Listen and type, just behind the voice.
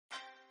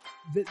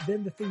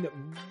then the thing that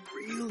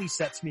really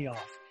sets me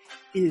off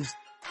is,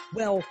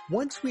 well,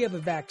 once we have a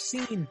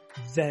vaccine,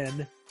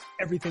 then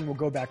everything will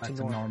go back to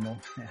normal.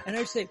 Yeah. And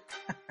I say,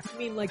 you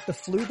mean like the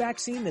flu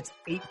vaccine that's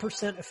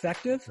 8%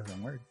 effective?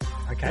 Doesn't work.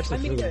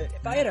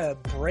 If I had a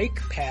brake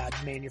pad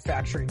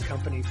manufacturing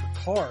company for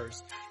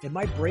cars and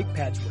my brake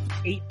pads were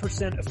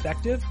 8%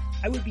 effective,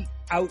 I would be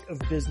out of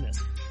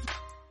business.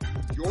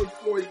 George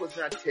Floyd was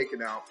not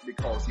taken out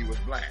because he was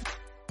black.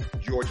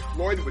 George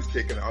Floyd was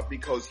taken out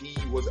because he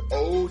was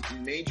owed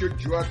major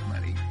drug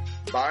money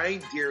by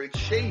Derek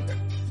Chauvin.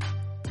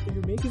 So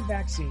you're making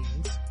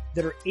vaccines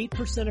that are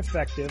 8%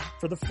 effective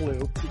for the flu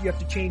that you have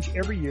to change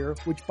every year,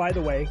 which, by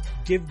the way,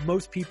 give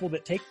most people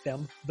that take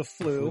them the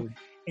flu.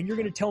 And you're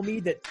going to tell me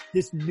that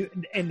this new,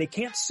 and they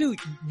can't sue,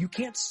 you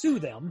can't sue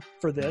them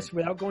for this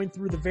without going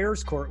through the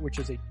VAERS court, which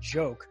is a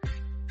joke.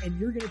 And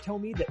you're going to tell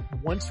me that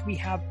once we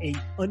have a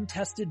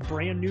untested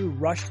brand new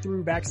rush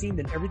through vaccine,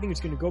 then everything is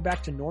going to go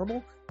back to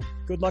normal?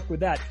 Good luck with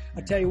that.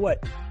 I'll tell you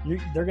what,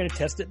 they're going to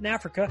test it in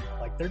Africa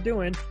like they're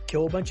doing,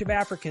 kill a bunch of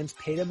Africans,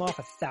 pay them off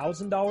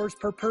 $1,000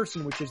 per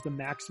person, which is the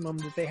maximum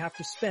that they have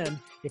to spend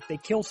if they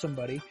kill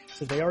somebody.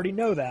 So they already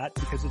know that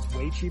because it's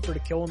way cheaper to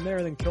kill them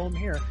there than kill them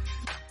here.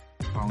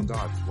 Found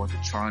out what the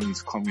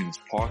Chinese Communist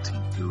Party,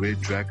 the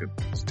Red Dragon,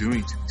 is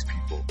doing to these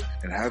people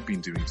and have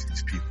been doing to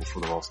these people for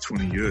the last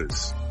 20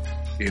 years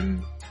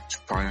in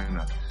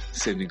China,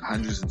 sending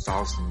hundreds and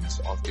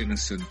thousands of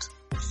innocent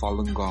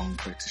Falun Gong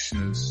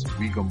practitioners,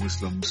 Uyghur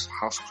Muslims,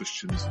 house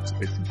Christians, and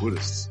Tibetan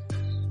Buddhists.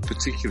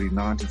 Particularly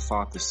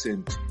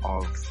 95%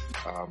 of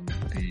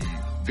the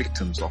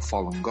victims of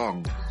Falun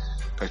Gong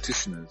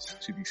practitioners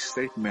to these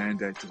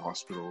state-mandated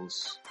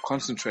hospitals,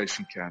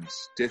 concentration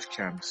camps, death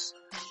camps,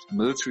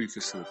 military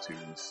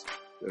facilities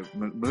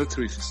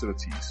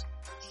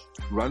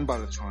run by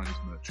the Chinese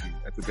military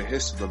at the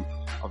behest of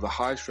the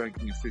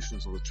highest-ranking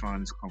officials of the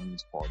Chinese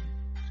Communist Party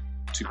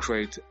to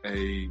create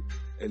a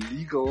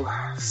legal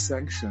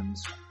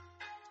sanctions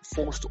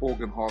forced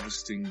organ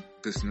harvesting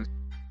business.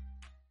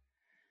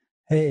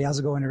 Hey, how's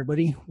it going,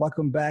 everybody?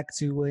 Welcome back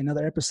to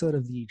another episode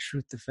of the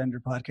Truth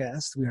Defender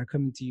podcast. We are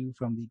coming to you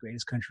from the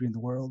greatest country in the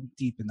world,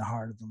 deep in the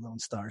heart of the Lone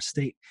Star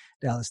State,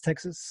 Dallas,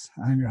 Texas.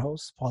 I'm your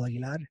host, Paul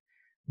Aguilar.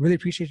 Really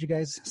appreciate you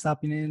guys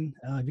stopping in.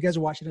 If you guys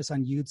are watching us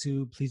on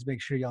YouTube, please make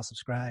sure y'all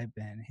subscribe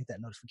and hit that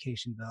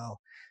notification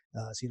bell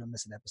so you don't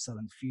miss an episode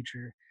in the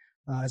future.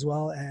 As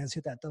well as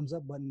hit that thumbs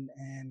up button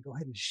and go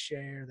ahead and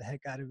share the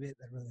heck out of it.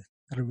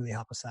 That'll really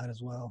help us out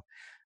as well.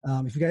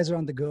 If you guys are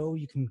on the go,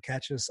 you can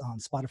catch us on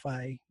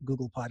Spotify,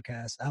 Google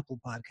Podcasts, Apple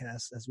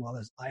Podcasts, as well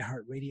as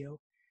iHeartRadio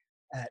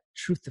at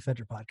Truth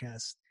Defender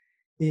Podcast.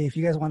 If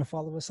you guys want to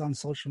follow us on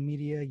social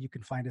media, you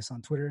can find us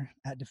on Twitter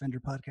at Defender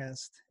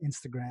Podcast,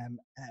 Instagram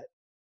at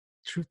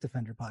Truth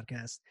Defender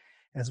Podcast,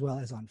 as well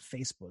as on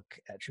Facebook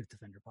at Truth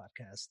Defender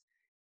Podcast.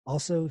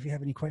 Also, if you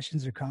have any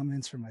questions or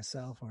comments for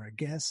myself or a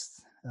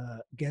guest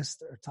or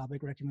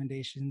topic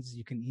recommendations,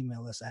 you can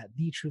email us at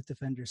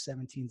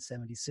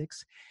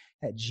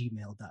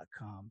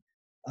thetruthDefender1776@gmail.com.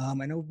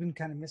 I know we've been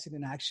kind of missing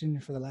in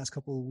action for the last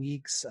couple of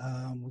weeks.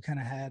 We kind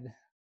of had a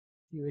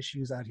few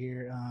issues out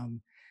here,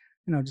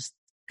 just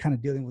kind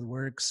of dealing with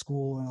work,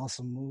 school, and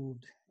also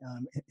moved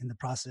in the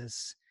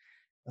process,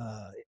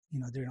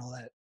 during all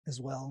that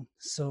as well.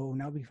 So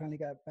now we finally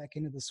got back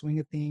into the swing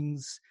of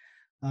things.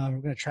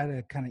 We're going to try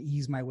to kind of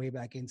ease my way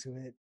back into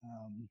it.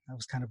 I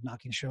was kind of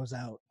knocking shows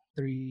out,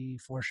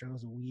 3-4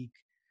 shows a week.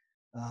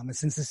 And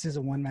since this is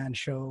a one-man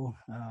show,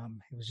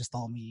 it was just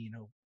all me,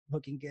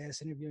 booking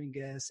guests, interviewing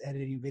guests,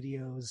 editing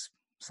videos,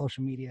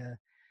 social media,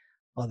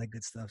 all that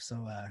good stuff.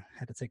 So I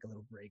had to take a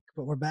little break.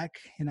 But we're back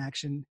in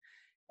action.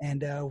 And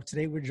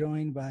today we're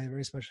joined by a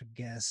very special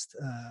guest.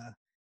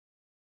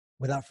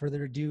 Without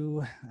further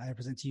ado, I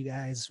present to you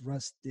guys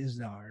Russ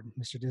Dizdar.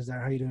 Mr. Dizdar,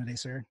 how are you doing today,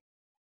 sir?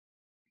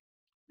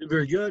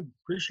 Very good.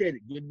 Appreciate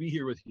it. Good to be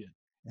here with you.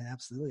 Yeah,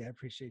 absolutely. I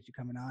appreciate you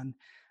coming on.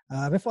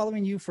 I've been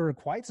following you for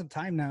quite some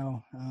time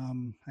now.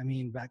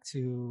 Back to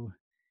you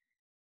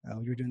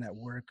were doing that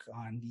work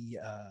on the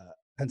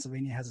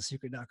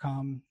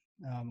PennsylvaniaHasASecret.com,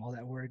 all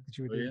that work that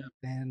you were doing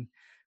then.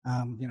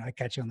 I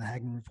catch you on the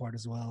Hagman Report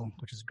as well,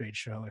 which is a great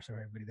show. If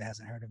everybody that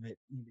hasn't heard of it,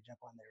 you need to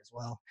jump on there as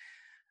well.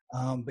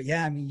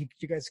 You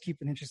guys keep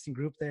an interesting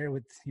group there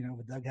with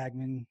Doug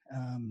Hagman,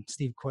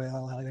 Steve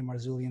Quayle, Haile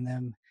Marzulli, and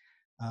them.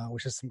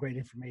 Which is some great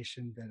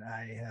information that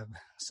I have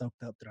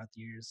soaked up throughout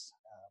the years.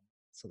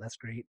 So that's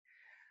great.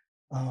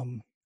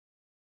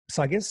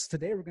 So I guess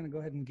today we're going to go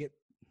ahead and get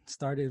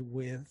started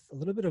with a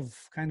little bit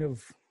of kind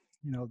of,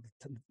 the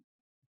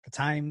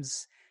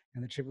times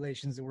and the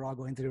tribulations that we're all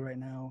going through right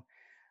now.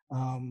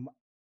 I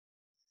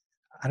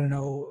don't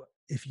know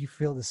if you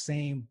feel the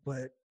same,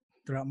 but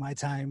throughout my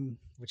time,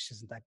 which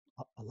isn't that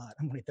a lot,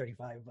 I'm only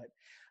 35, but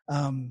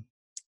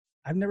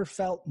I've never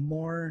felt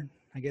more,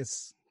 I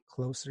guess,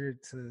 closer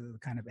to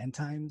kind of end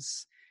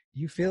times.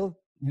 Do you feel,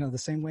 the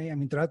same way? I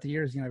mean, throughout the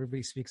years,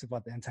 everybody speaks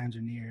about the end times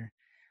are near,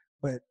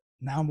 but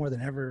now more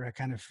than ever, I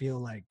kind of feel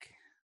like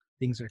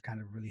things are kind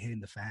of really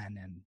hitting the fan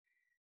and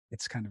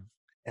it's kind of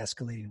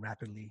escalating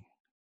rapidly.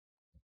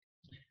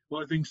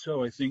 Well, I think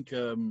so. I think,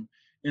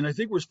 And I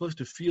think we're supposed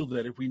to feel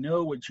that if we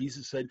know what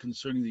Jesus said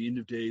concerning the end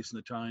of days and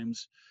the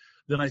times,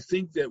 then I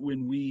think that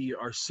when we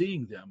are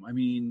seeing them, I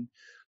mean,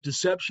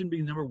 deception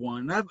being number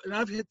one, and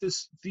I've hit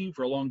this theme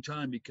for a long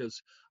time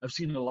because I've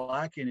seen a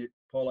lack in it,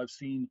 Paul. I've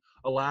seen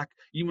a lack,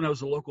 even when I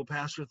was a local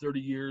pastor 30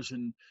 years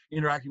and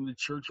interacting with the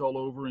church all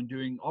over and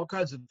doing all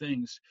kinds of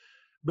things.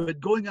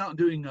 But going out and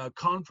doing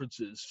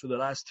conferences for the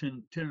last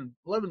 10,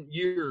 11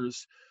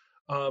 years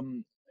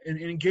and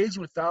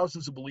engaging with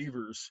thousands of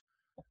believers,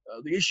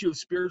 the issue of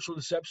spiritual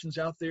deceptions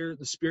out there,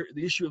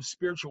 the issue of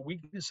spiritual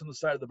weakness on the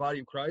side of the body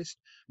of Christ,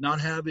 not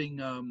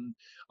having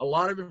a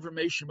lot of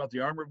information about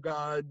the armor of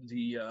God,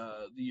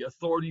 the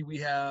authority we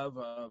have.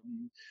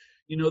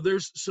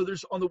 There's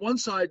on the one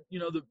side,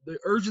 the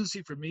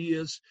urgency for me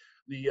is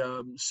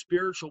the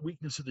spiritual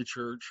weakness of the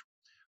church.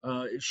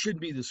 It should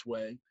be this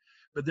way,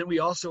 but then we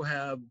also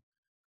have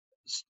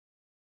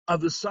of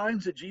the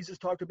signs that Jesus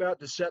talked about,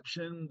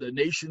 deception, the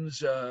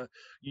nations,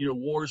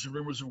 wars and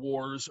rumors of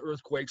wars,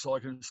 earthquakes, all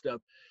that kind of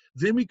stuff.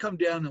 Then we come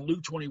down in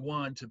Luke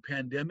 21 to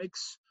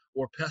pandemics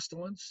or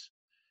pestilence.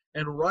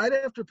 And right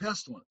after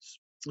pestilence,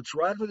 which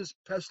right after this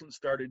pestilence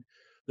started,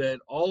 that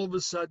all of a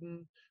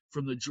sudden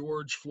from the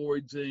George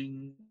Floyd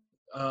thing,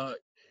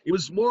 it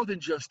was more than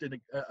just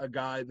a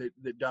guy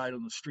that died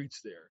on the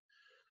streets there.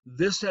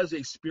 This has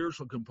a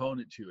spiritual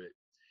component to it.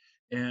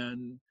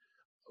 And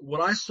what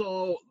I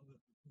saw,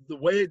 the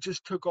way it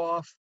just took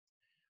off,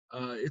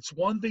 it's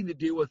one thing to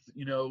deal with,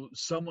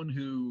 someone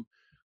who,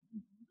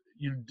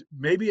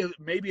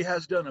 maybe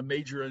has done a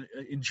major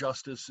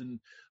injustice, and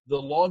the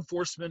law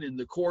enforcement and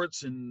the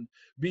courts and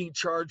being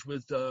charged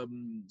with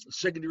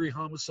secondary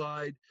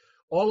homicide,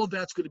 all of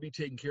that's going to be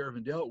taken care of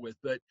and dealt with.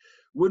 But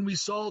when we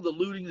saw the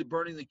looting, the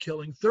burning, the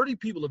killing, 30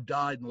 people have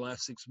died in the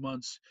last 6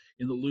 months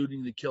in the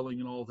looting, the killing,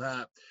 and all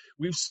that.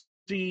 We've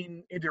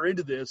seen enter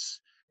into this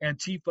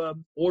Antifa,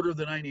 Order of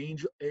the Nine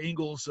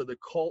Angels, the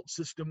cult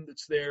system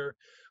that's there,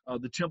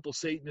 the temple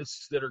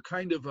Satanists that are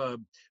kind of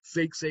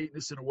fake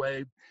Satanists in a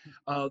way.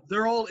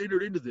 They're all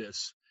entered into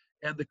this.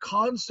 And the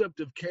concept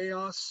of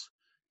chaos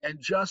and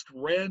just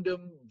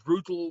random,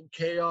 brutal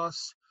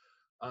chaos,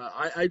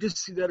 I just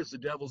see that as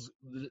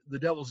the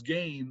devil's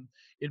game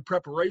in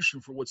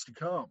preparation for what's to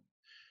come.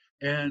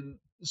 And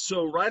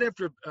so right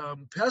after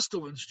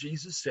pestilence,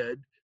 Jesus said,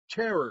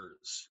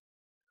 terrors,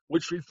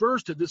 which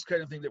refers to this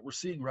kind of thing that we're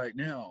seeing right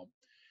now.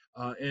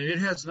 And it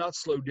has not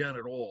slowed down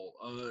at all.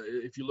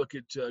 If you look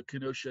at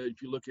Kenosha,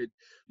 if you look at,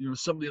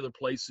 some of the other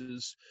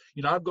places,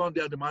 I've gone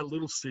down to my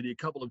little city a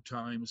couple of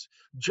times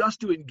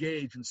just to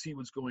engage and see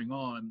what's going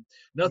on.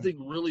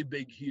 Nothing really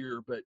big here,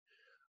 but,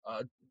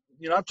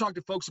 I've talked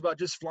to folks about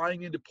just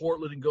flying into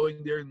Portland and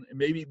going there, and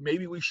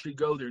maybe we should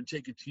go there and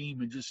take a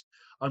team and just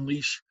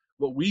unleash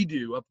what we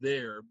do up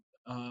there.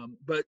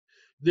 But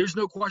there's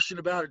no question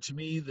about it. To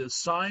me, the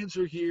signs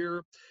are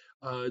here.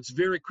 It's a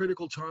very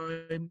critical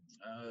time,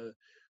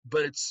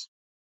 but it's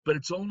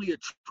only a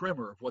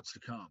tremor of what's to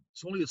come.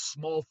 It's only a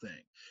small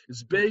thing.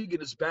 As big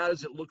and as bad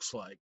as it looks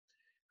like,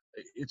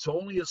 it's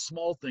only a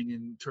small thing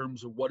in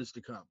terms of what is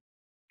to come.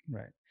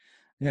 Right.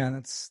 Yeah, and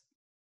that's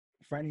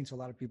frightening to a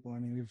lot of people. I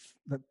mean,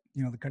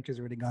 the country's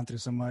already gone through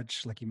so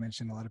much. Like you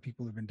mentioned, a lot of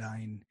people have been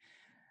dying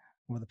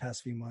over the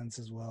past few months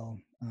as well.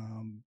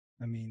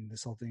 I mean,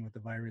 this whole thing with the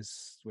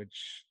virus,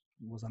 which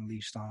was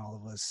unleashed on all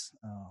of us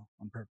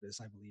on purpose,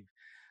 I believe.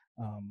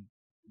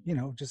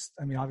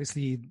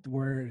 Obviously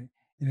we're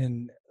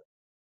in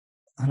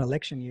an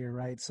election year,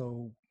 right?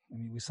 So,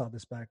 we saw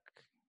this back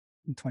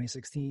in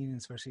 2016,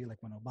 especially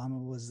like when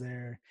Obama was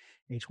there,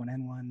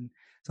 H1N1.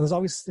 So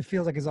it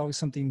feels like there's always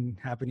something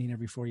happening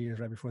every 4 years,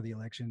 right before the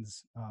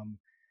elections.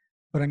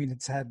 But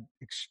it's had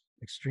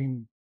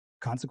extreme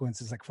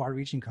consequences, like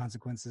far-reaching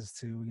consequences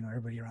to,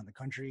 everybody around the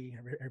country,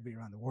 everybody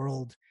around the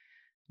world.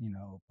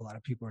 A lot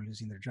of people are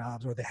losing their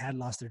jobs, or they had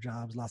lost their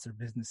jobs, lost their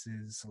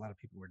businesses. A lot of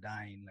people were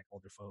dying, like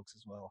older folks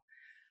as well.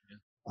 Yeah.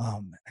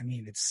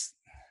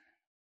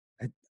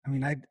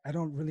 I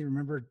don't really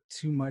remember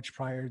too much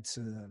prior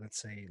to,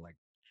 let's say, like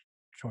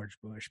George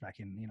Bush back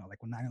in,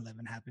 like when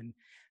 9/11 happened.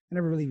 I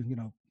never really,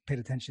 paid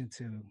attention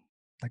to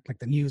like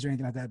the news or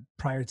anything like that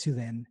prior to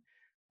then.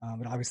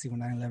 But obviously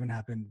when 9/11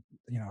 happened,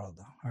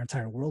 our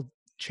entire world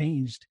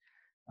changed.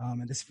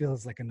 And this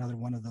feels like another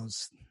one of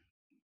those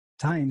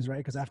times, right?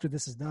 Because after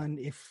this is done,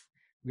 if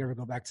we ever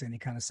go back to any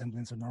kind of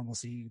semblance of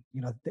normalcy,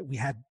 that we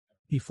had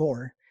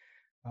before,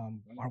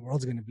 our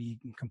world's going to be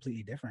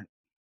completely different.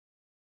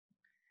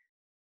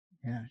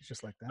 Yeah, it's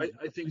just like that.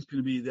 I think it's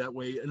going to be that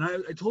way. And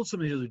I told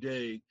somebody the other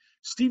day,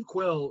 Steve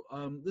Quayle,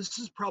 this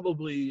is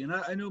probably, and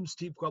I know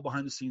Steve Quayle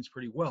behind the scenes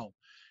pretty well.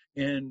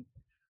 And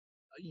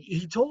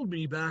he told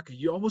me back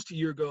almost a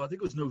year ago, I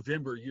think it was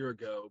November a year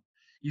ago,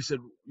 he said,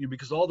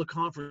 because all the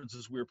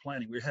conferences we were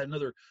planning, we had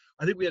another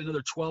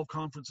 12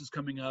 conferences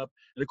coming up.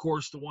 And of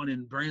course, the one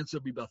in Branson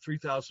will be about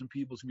 3,000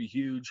 people. It's going to be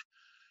huge.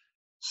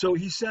 So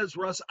he says,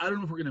 Russ, I don't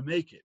know if we're going to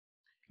make it.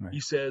 Right. He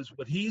says,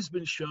 what he's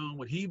been shown,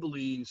 what he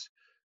believes,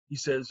 he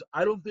says,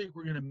 I don't think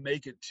we're going to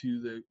make it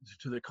to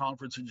the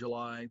conference in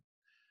July.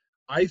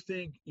 I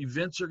think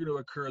events are going to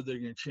occur that are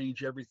going to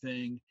change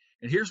everything.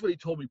 And here's what he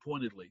told me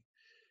pointedly.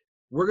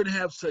 we're going to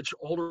have such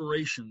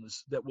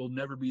alterations that will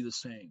never be the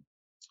same.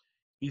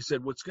 He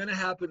said, what's going to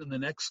happen in the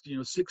next,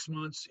 6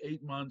 months,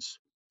 8 months,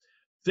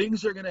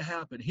 things are going to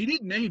happen. He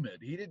didn't name it.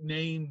 He didn't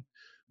name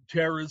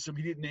terrorism.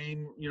 He didn't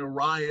name,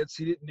 riots.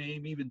 He didn't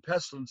name even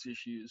pestilence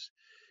issues.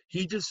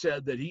 He just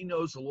said that he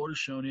knows the Lord has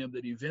shown him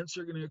that events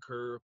are going to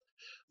occur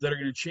that are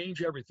going to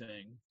change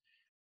everything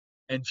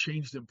and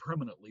change them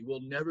permanently. We'll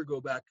never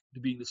go back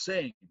to being the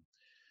same.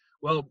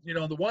 Well,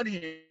 on the one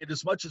hand,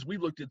 as much as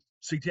we've looked at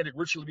satanic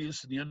ritual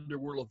abuse and the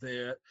underworld of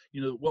that,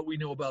 what we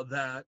know about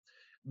that,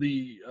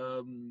 the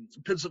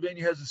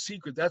Pennsylvania has a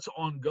secret that's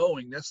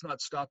ongoing. That's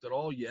not stopped at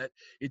all yet.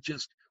 It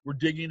just, we're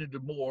digging into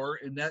more,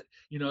 and that,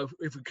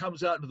 if it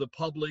comes out into the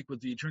public with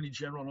the Attorney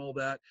General and all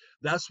that,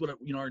 that's what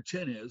our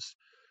intent is.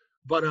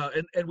 But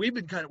and we've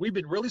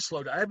been really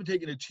slow. I haven't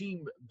taken a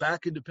team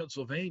back into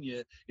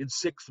Pennsylvania in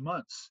 6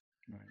 months,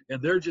 right.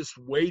 And they're just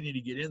waiting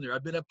to get in there.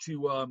 I've been up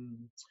to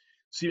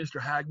see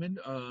Mr. Hagman,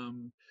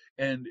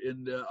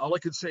 and all I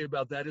can say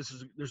about that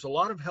is there's a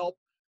lot of help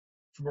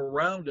from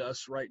around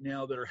us right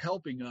now that are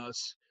helping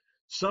us,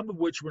 some of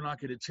which we're not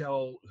going to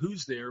tell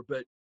who's there.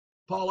 But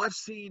Paul, I've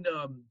seen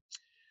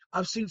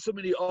so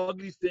many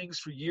ugly things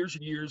for years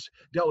and years,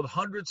 dealt with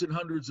hundreds and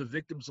hundreds of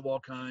victims of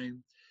all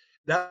kinds.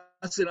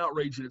 That's an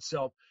outrage in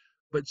itself.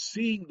 But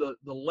seeing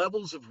the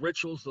levels of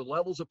rituals, the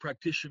levels of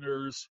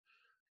practitioners,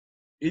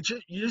 you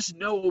just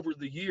know over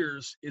the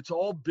years, it's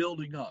all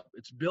building up.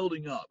 It's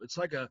building up. It's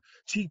like a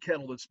tea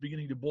kettle that's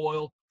beginning to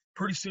boil.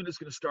 Pretty soon it's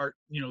going to start,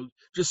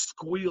 just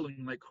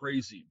squealing like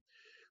crazy.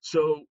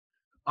 So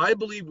I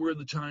believe we're in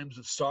the times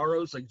of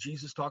sorrows, like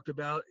Jesus talked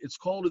about. It's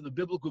called in the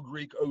biblical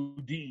Greek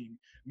odin,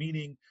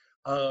 meaning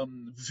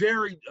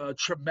very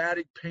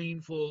traumatic,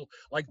 painful,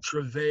 like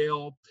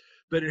travail.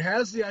 But it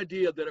has the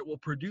idea that it will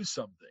produce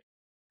something.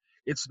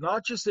 It's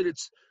not just that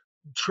it's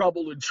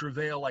trouble and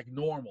travail like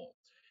normal.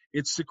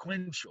 It's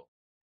sequential.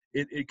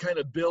 It kind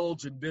of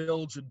builds and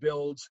builds and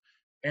builds.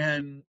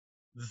 And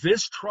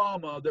this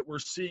trauma that we're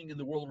seeing in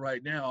the world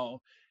right now,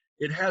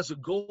 it has a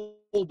goal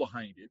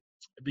behind it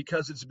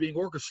because it's being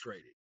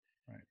orchestrated.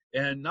 Right.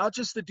 And not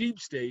just the deep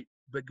state,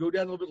 but go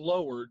down a little bit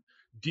lower,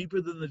 deeper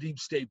than the deep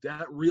state,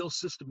 that real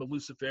system of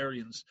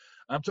Luciferians.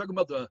 I'm talking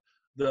about the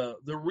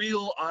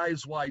real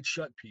eyes wide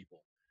shut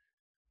people.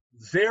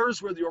 There's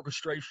where the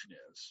orchestration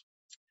is.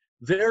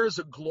 There's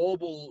a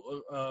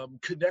global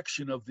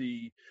connection of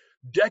the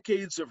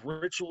decades of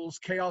rituals,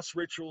 chaos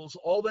rituals,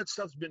 all that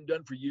stuff's been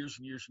done for years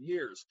and years and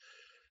years.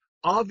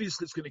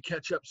 Obviously, it's going to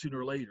catch up sooner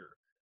or later.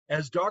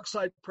 As dark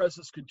side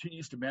presence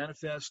continues to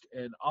manifest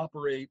and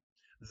operate,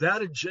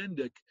 that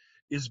agenda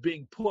is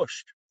being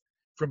pushed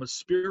from a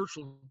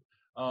spiritual,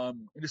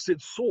 in a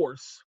sense,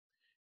 source,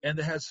 and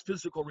that has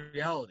physical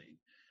reality.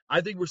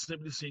 I think we're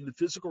simply seeing the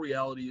physical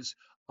realities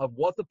of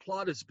what the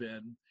plot has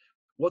been,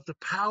 what the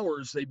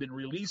powers they've been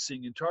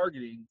releasing and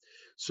targeting.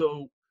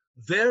 So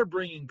they're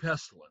bringing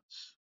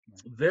pestilence.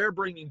 They're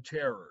bringing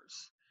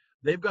terrors.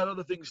 They've got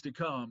other things to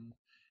come.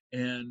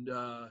 And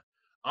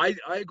I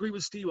agree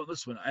with Steve on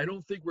this one. I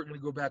don't think we're going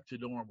to go back to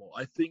normal.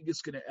 I think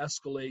it's going to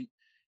escalate,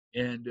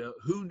 and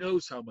who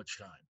knows how much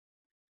time.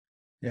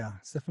 Yeah,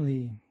 it's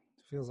definitely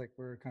feels like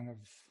we're kind of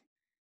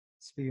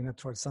speeding up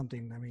towards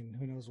something. I mean,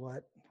 who knows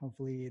what?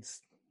 Hopefully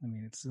it's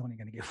only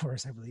going to get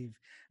worse, I believe.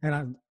 And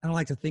I don't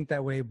like to think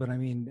that way, but I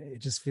mean, it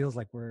just feels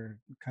like we're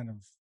kind of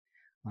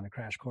on a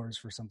crash course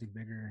for something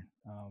bigger.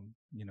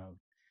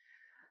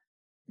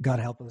 God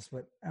help us.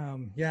 But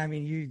yeah, I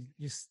mean,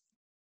 you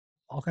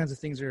all kinds of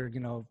things are,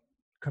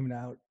 coming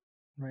out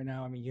right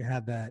now. I mean, you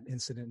had that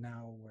incident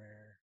now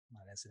where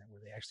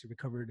they actually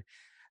recovered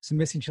some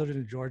missing children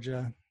in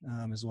Georgia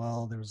as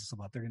well. There was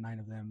about 39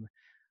 of them.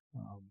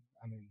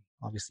 I mean,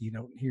 obviously you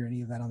don't hear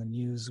any of that on the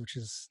news, which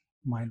is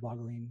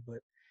mind-boggling, but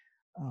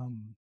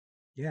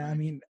yeah, I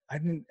mean, I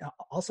didn't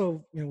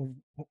also, when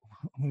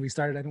we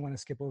started, I didn't want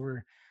to skip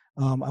over.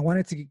 I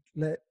wanted to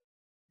let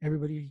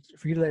everybody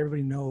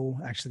know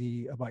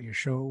actually about your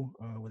show,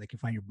 where they can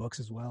find your books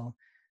as well,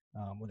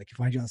 where they can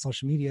find you on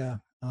social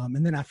media.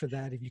 And then after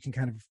that, if you can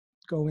kind of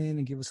go in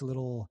and give us a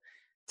little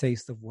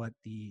taste of what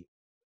the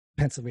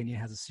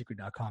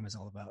PennsylvaniaHasASecret.com is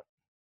all about.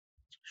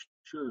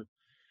 Sure.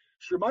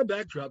 My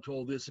backdrop to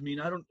all this, I mean,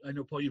 I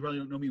know, Paul, you probably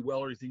don't know me well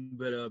or anything,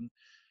 but,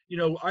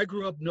 I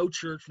grew up no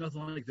church,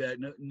 nothing like that,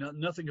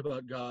 nothing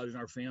about God in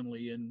our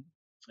family. And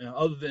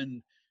other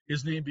than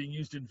his name being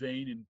used in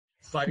vain and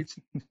fights,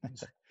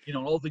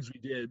 all the things we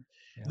did.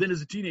 Yeah. Then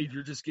as a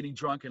teenager, just getting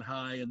drunk and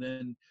high, and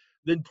then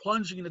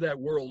plunging into that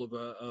world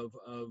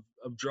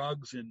of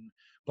drugs and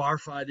bar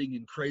fighting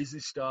and crazy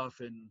stuff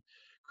and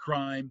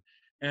crime.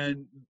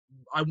 And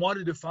I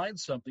wanted to find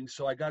something,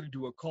 so I got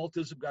into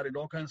occultism, got into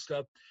all kinds of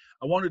stuff.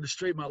 I wanted to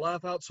straighten my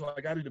life out, so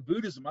I got into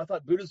Buddhism. I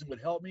thought Buddhism would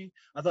help me.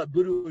 I thought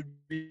Buddha would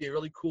be a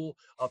really cool,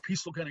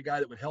 peaceful kind of guy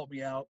that would help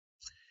me out.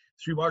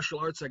 Through martial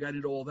arts, I got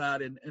into all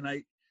that, and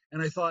I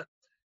thought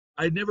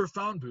I'd never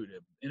found Buddha.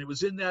 And it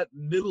was in that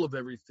middle of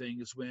everything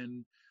is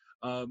when,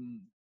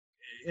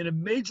 in a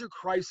major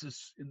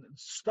crisis, in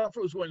stuff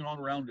that was going on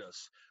around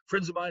us,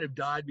 friends of mine have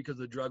died because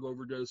of drug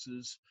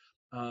overdoses.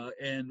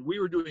 And we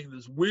were doing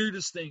the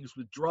weirdest things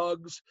with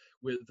drugs,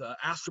 with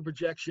astral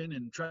projection,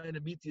 and trying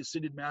to meet the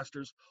ascended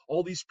masters,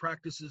 all these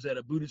practices at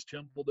a Buddhist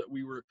temple that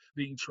we were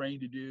being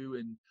trained to do.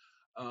 And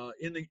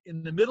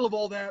in the middle of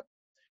all that,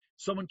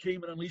 someone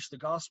came and unleashed the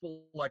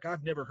gospel like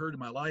I've never heard in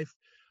my life.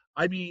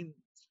 I mean,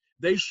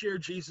 they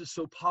shared Jesus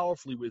so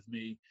powerfully with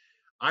me.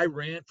 I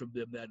ran from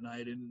them that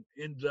night and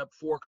ended up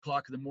 4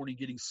 o'clock in the morning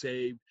getting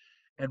saved.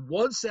 And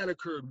once that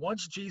occurred,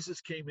 once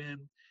Jesus came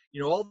in,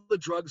 all the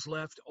drugs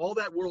left, all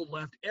that world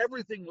left,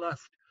 everything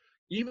left.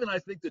 Even I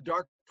think the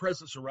dark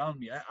presence around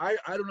me. I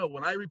don't know.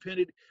 When I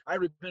repented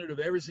of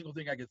every single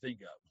thing I could think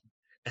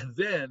of. And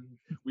then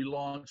we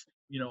launched,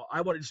 I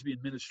wanted to be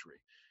in ministry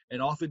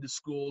and off into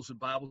schools and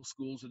Bible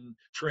schools and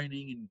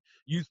training and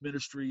youth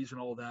ministries and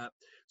all that.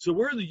 So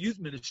we're in the youth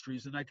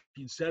ministries in the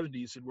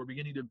 1970s, and we're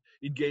beginning to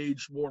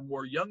engage more and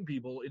more young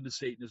people into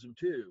Satanism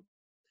too.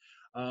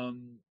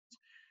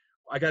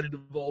 I got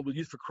involved with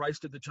Youth for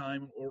Christ at the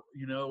time,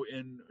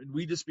 and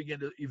we just began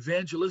to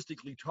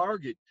evangelistically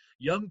target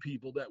young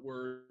people that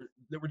were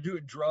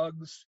doing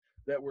drugs,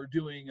 that were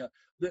doing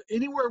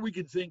anywhere we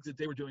could think that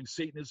they were doing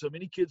Satanism,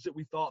 any kids that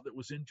we thought that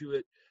was into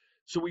it.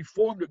 So we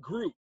formed a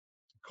group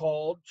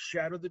called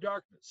Shatter the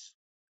Darkness.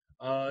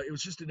 It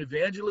was just an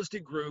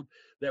evangelistic group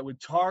that would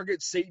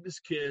target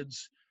Satanist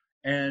kids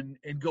and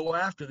go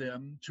after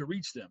them to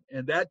reach them.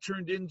 And that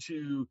turned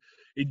into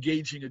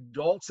engaging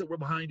adults that were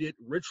behind it,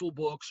 ritual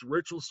books,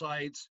 ritual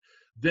sites,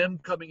 them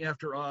coming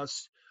after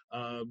us,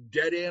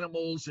 dead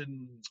animals,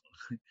 and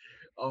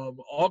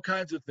all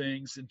kinds of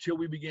things, until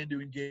we began to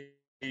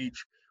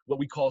engage what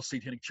we call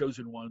satanic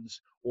chosen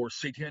ones, or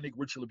satanic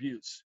ritual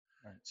abuse.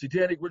 Right.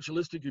 Satanic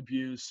ritualistic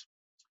abuse.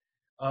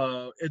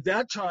 At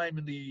that time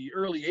in the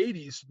early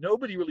 80s,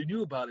 nobody really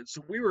knew about it.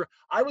 So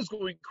I was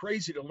going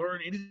crazy to learn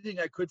anything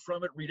I could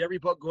from it, read every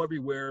book, go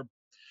everywhere.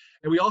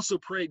 And we also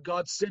prayed,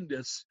 God, send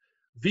us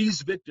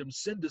these victims,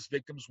 send us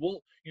victims.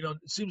 Well, it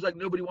seems like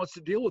nobody wants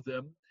to deal with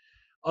them.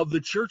 Of the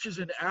churches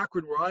in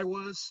Akron where I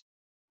was,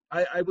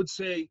 I would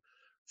say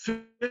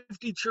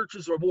 50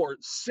 churches or more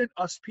sent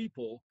us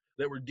people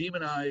that were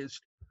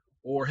demonized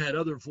or had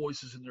other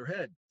voices in their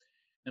head.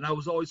 And I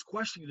was always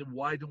questioning them,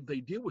 why don't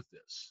they deal with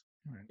this?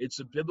 Right. It's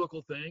a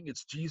biblical thing.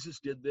 It's Jesus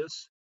did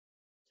this.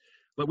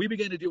 But we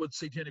began to deal with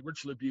satanic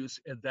ritual abuse,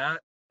 and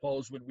that, Paul,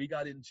 is when we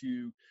got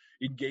into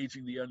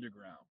engaging the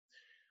underground,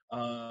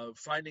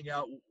 finding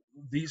out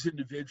these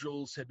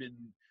individuals had been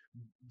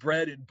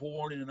bred and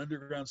born in an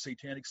underground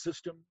satanic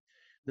system,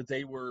 that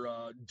they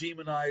were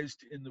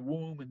demonized in the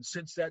womb, and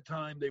since that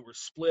time they were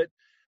split,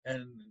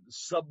 and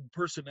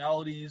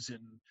sub-personalities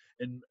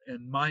and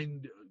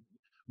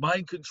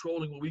mind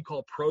controlling, what we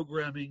call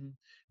programming,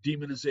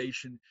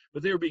 demonization,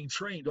 but they were being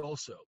trained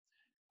also.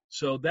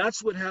 So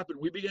that's what happened.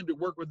 We began to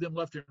work with them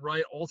left and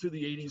right all through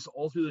the 80s,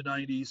 all through the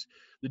 90s.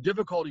 The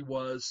difficulty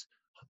was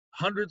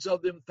hundreds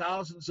of them,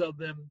 thousands of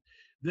them.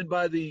 Then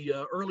by the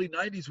early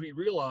 90s, we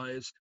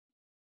realized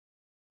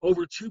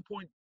over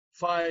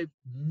 2.5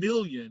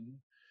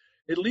 million,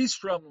 at least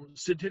from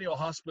Centennial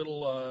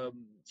Hospital,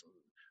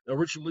 a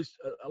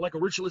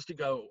ritualistic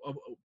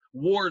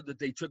ward that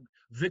they took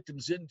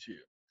victims into.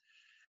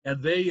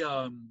 And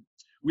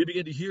we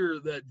began to hear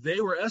that they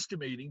were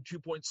estimating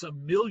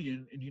 2.some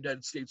million in the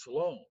United States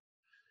alone.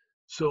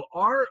 So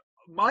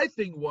my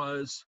thing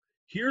was,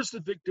 here's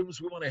the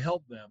victims, we want to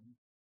help them,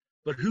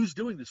 but who's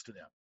doing this to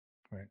them?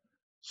 Right.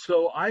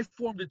 So I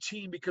formed a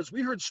team because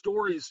we heard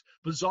stories,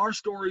 bizarre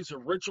stories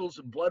of rituals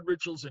and blood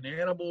rituals and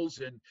animals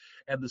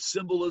and the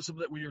symbolism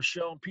that we were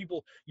shown.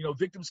 People,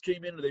 victims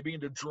came in and they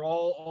began to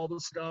draw all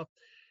this stuff.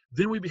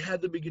 Then we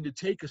had them begin to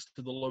take us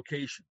to the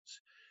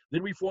locations.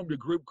 Then we formed a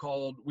group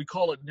we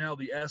call it now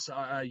the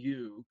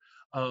SIIU,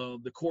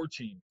 the core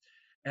team.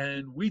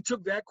 And we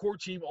took that core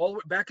team all the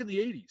way back in the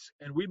 80s,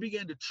 and we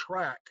began to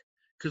track,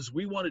 because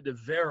we wanted to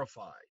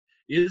verify,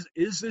 is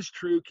this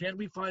true? Can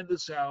we find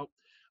this out?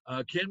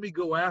 Can we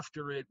go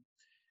after it?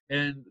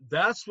 And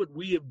that's what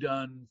we have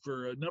done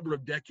for a number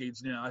of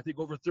decades now. I think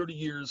over 30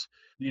 years,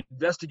 the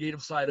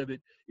investigative side of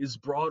it is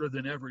broader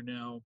than ever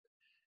now.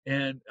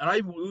 And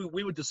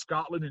we went to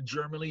Scotland and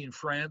Germany and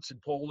France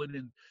and Poland,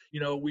 and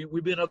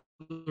we've been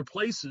other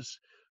places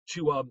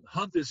to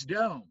hunt this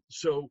down.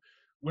 So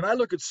when I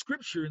look at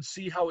Scripture and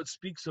see how it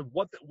speaks of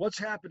what's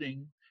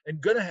happening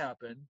and going to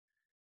happen,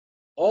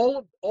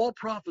 all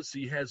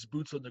prophecy has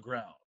boots on the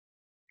ground.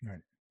 Right.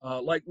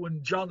 Like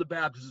when John the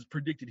Baptist is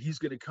predicted he's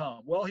going to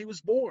come. Well, he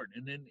was born,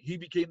 and then he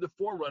became the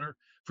forerunner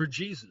for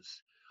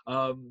Jesus.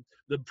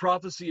 The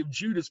prophecy of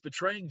Judas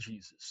betraying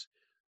Jesus.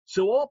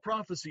 So all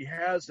prophecy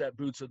has that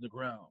boots on the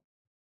ground.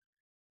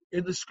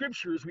 In the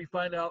Scriptures, we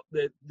find out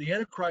that the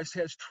Antichrist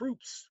has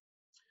troops.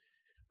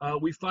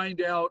 We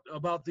find out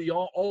about the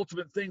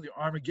ultimate thing, the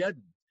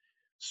Armageddon.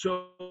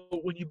 So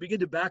when you begin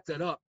to back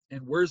that up,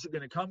 and where's it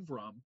going to come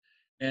from?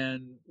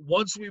 And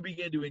once we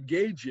begin to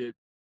engage it,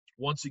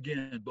 once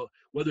again, but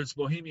whether it's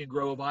Bohemian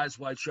Grove, Eyes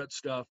Wide Shut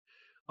stuff,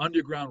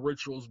 underground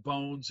rituals,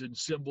 bones and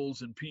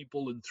symbols and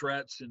people and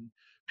threats and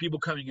people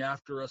coming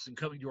after us and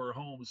coming to our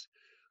homes,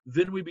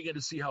 then we begin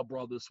to see how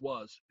broad this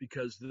was,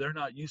 because they're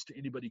not used to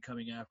anybody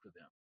coming after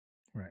them.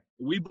 Right.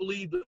 We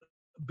believe that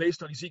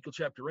based on Ezekiel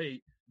chapter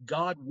 8,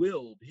 God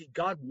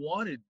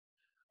wanted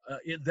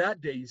in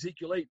that day,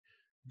 Ezekiel 8,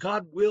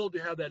 God willed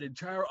to have that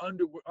entire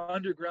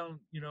underground,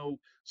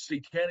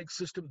 satanic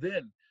system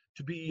then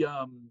to be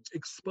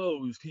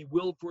exposed. He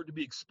willed for it to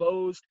be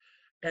exposed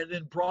and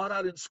then brought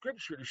out in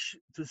Scripture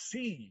to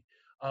see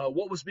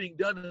what was being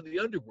done in the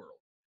underworld.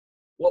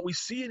 What we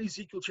see in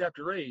Ezekiel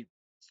chapter 8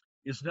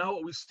 is now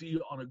what we see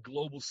on a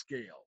global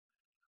scale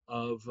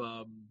of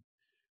I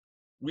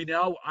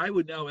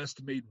would now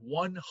estimate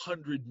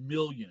 100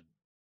 million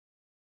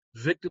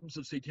victims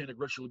of satanic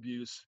ritual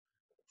abuse,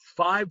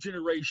 5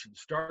 generations,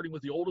 starting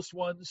with the oldest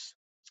ones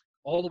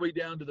all the way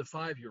down to the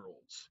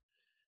 5-year-olds.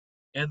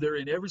 And they're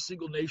in every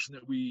single nation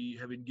that we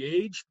have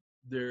engaged.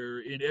 They're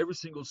in every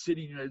single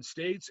city in the United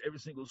States, every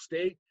single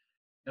state,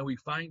 and we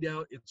find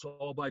out it's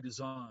all by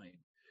design.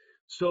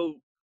 So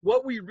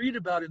what we read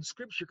about in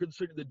Scripture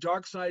concerning the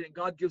dark side, and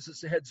God gives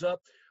us a heads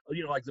up,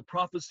 like the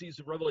prophecies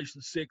of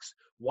Revelation 6,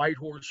 white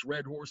horse,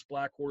 red horse,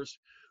 black horse.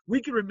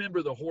 We can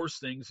remember the horse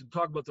things and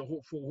talk about the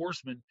 4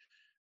 horsemen.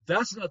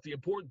 That's not the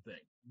important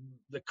thing.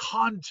 The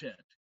content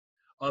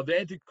of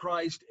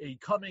Antichrist, a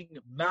coming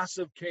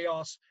massive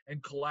chaos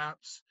and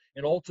collapse,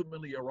 and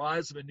ultimately a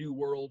rise of a new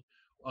world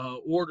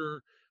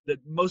order, that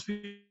most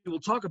people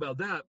talk about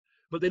that,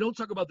 but they don't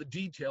talk about the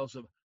details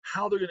of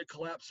how they're going to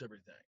collapse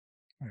everything.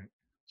 Right.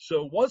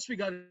 So once we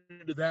got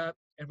into that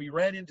and we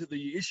ran into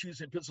the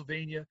issues in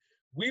Pennsylvania,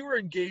 we were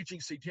engaging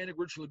satanic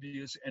ritual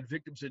abuse and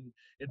victims in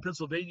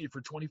Pennsylvania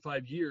for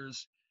 25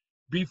 years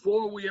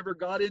before we ever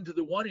got into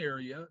the one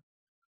area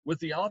with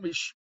the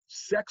Amish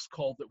sex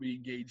cult that we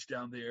engaged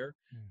down there.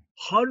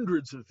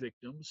 Hundreds of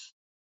victims,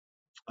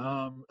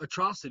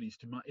 atrocities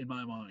in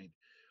my mind.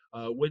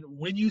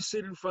 When you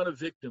sit in front of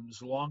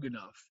victims long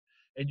enough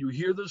and you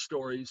hear their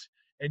stories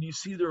and you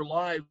see their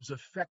lives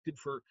affected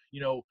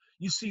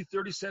you see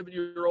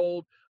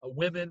 37-year-old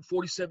women,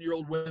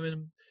 47-year-old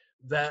women,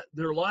 that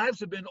their lives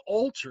have been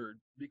altered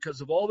because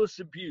of all this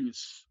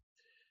abuse.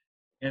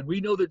 And we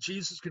know that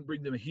Jesus can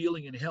bring them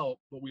healing and help,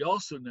 but we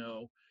also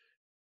know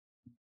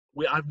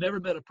I've never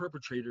met a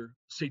perpetrator,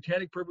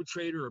 satanic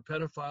perpetrator or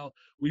pedophile.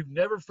 We've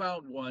never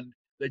found one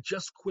that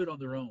just quit on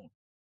their own.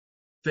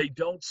 They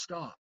don't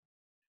stop.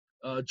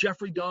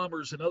 Jeffrey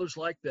Dahmers and others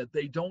like that,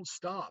 they don't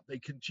stop. They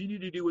continue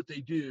to do what they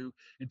do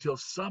until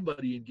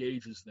somebody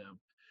engages them.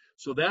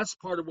 So that's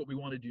part of what we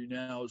want to do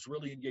now, is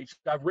really engage.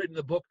 I've written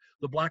the book,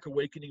 The Black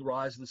Awakening,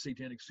 Rise of the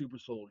Satanic Super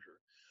Soldier,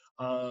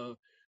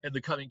 and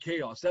the Coming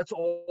Chaos. That's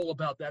all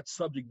about that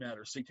subject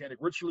matter, satanic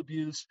ritual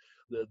abuse,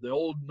 the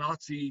old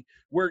Nazi,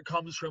 where it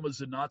comes from is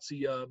the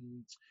Nazi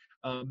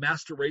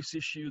master race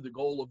issue. The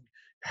goal of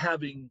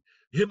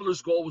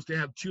Himmler's goal was to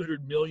have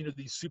 200 million of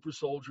these super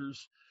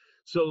soldiers.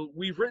 So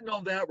we've written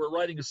on that. We're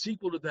writing a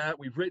sequel to that.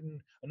 We've written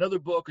another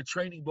book, a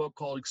training book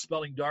called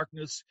Expelling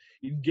Darkness,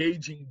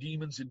 engaging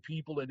demons in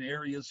people and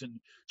areas and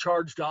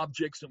charged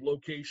objects and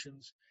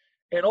locations.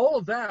 And all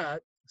of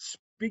that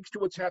speaks to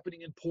what's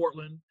happening in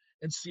Portland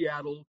and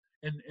Seattle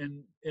and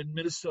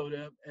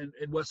Minnesota and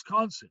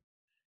Wisconsin.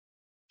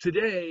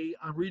 Today,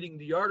 I'm reading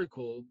the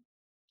article,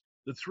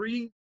 the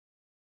 3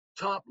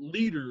 top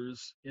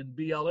leaders in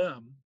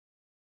BLM,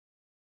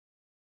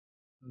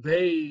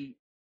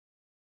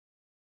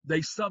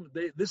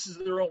 this is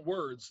their own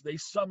words, they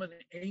summon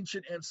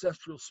ancient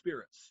ancestral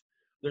spirits.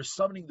 They're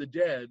summoning the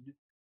dead.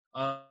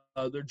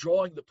 They're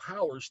drawing the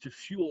powers to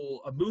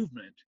fuel a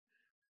movement.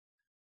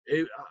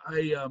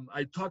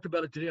 I talked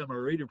about it today on my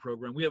radio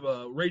program. We have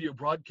a radio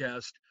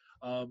broadcast,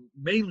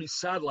 mainly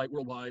satellite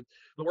worldwide,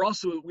 but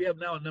we have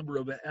now a number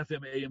of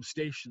FM AM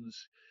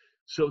stations.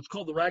 So it's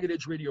called the Ragged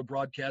Edge Radio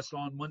Broadcast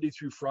on Monday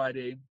through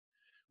Friday.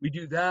 We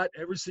do that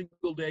every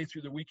single day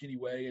through the week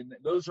anyway, and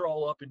those are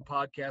all up in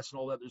podcasts and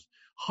all that. There's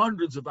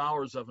hundreds of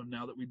hours of them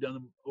now that we've done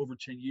them over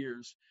 10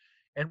 years.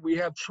 And we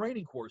have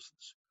training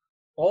courses.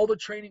 All the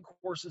training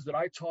courses that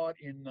I taught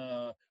in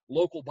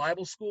local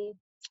Bible school,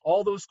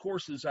 all those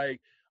courses, I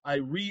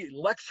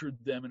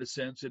re-lectured them in a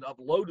sense and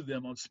uploaded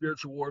them on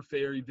spiritual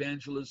warfare,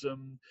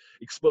 evangelism,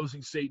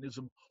 exposing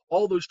Satanism,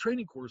 all those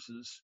training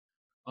courses,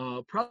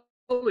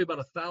 probably about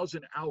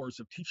 1,000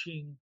 hours of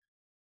teaching,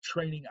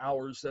 training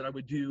hours that I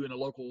would do in a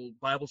local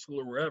Bible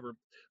school or wherever.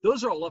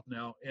 Those are all up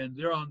now, and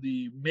they're on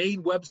the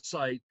main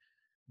website.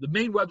 The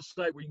main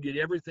website where you can get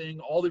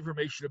everything, all the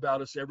information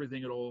about us,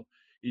 everything at all,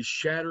 is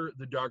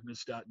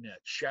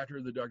shatterthedarkness.net.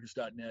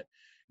 Shatterthedarkness.net.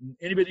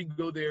 Anybody can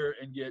go there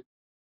and get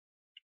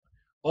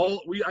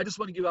I just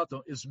want to give out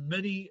as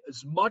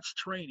much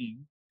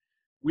training.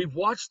 We've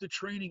watched the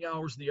training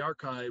hours in the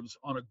archives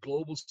on a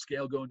global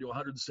scale going to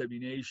 170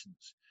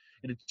 nations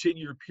in a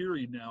 10-year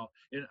period now.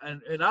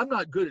 And I'm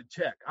not good at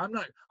tech. I'm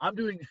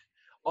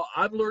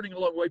learning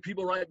along the way.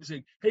 People write and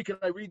say, hey, can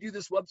I redo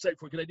this website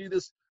for you? Can I do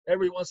this?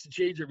 Everybody wants to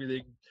change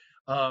everything.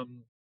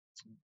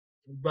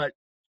 But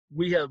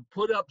we have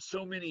put up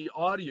so many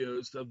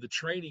audios of the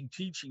training,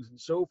 teachings, and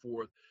so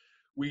forth.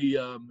 We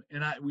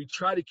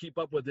try to keep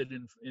up with it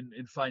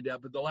and find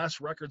out. But the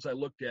last records I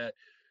looked at,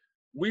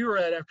 we were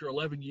at, after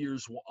 11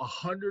 years,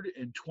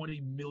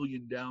 120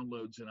 million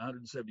downloads in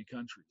 170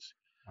 countries.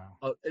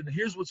 Wow. And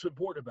here's what's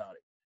important about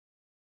it.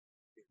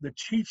 The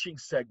teaching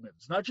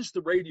segments, not just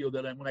the radio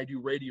when I do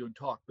radio and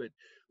talk, but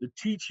the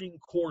teaching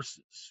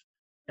courses.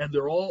 And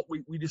they're all,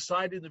 we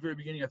decided in the very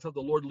beginning, I felt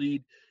the Lord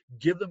lead,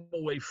 give them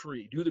away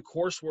free, do the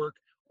coursework,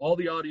 all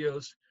the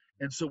audios.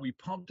 And so we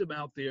pumped them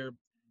out there,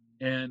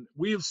 and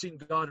we have seen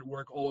God at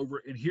work all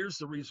over. And here's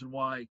the reason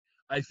why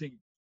I think,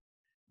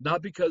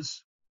 not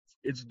because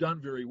it's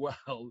done very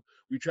well,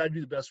 we try to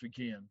do the best we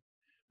can,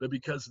 but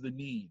because of the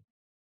need,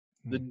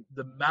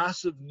 the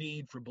massive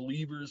need for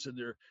believers, and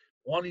they're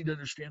wanting to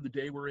understand the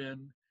day we're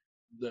in,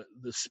 the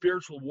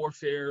spiritual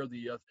warfare,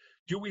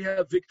 do we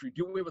have victory?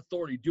 Do we have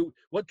authority?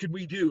 What can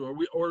we do?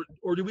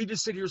 Or do we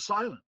just sit here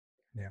silent?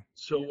 Yeah.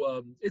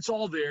 So it's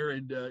all there,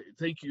 and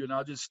thank you. And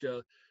I'll just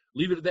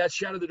leave it at that.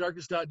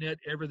 Shatterthedarkness.net.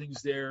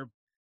 Everything's there,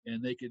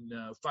 and they can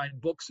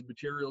find books and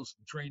materials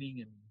and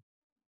training and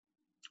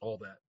all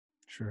that.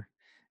 Sure.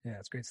 Yeah,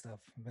 it's great stuff.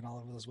 I've been all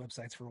over those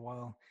websites for a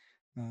while.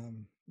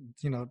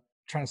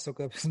 Trying to soak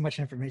up as much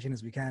information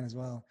as we can as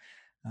well,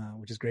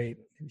 which is great.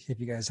 If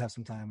you guys have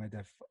some time,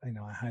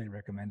 I highly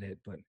recommend it.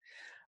 But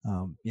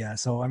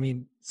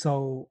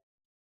so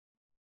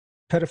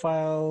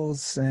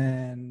pedophiles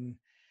and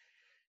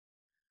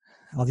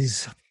all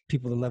these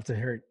people that love to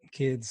hurt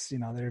kids,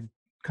 they're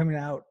coming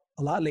out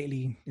a lot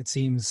lately, it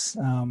seems.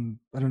 I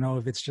don't know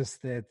if it's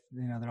just that,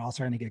 they're all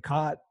starting to get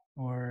caught,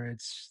 or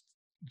it's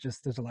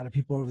just there's a lot of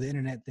people over the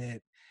internet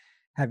that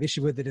have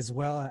issue with it as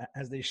well,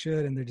 as they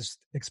should, and they're just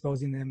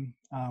exposing them.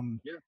 But I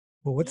don't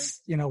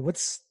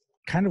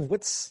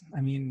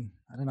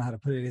know how to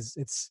put it.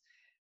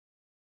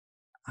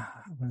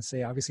 I'm going to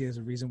say, obviously there's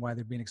a reason why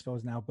they're being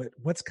exposed now, but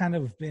what's kind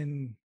of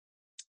been,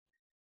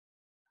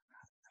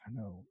 I don't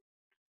know,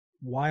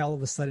 why all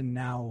of a sudden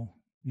now,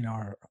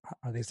 are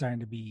they starting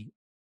to be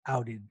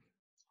outed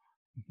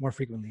more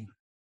frequently?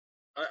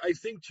 I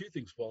think two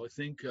things, Paul. I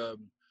think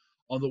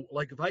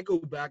if I go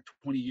back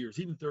 20 years,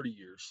 even 30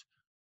 years,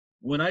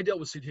 when I dealt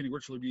with satanic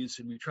ritual abuse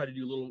and we tried to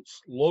do little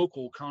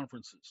local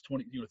conferences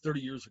 30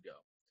 years ago,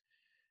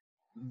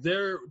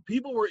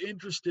 people were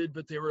interested,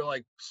 but they were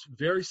like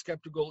very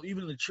skeptical,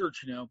 even in the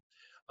church,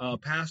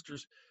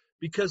 pastors,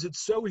 because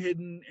it's so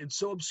hidden and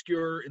so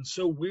obscure and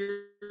so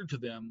weird to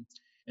them.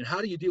 And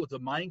how do you deal with a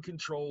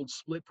mind-controlled,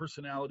 split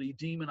personality,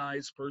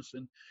 demonized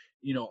person?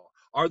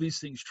 Are these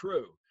things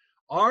true?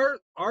 Our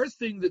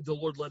thing that the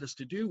Lord led us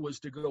to do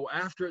was to go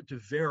after it, to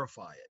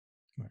verify it.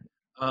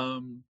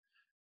 Right.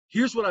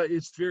 Here's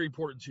it's very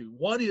important too.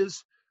 One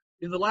is,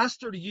 in the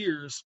last 30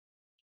 years,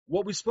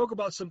 what we spoke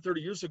about some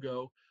 30 years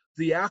ago,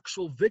 the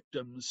actual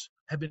victims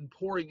have been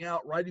pouring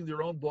out, writing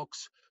their own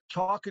books,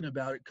 talking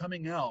about it,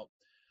 coming out.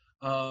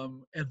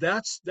 And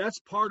that's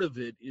part of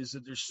it, is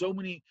that there's so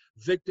many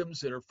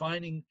victims that are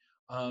finding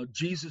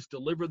Jesus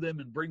deliver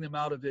them and bring them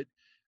out of it.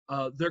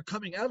 They're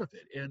coming out of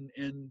it.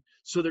 And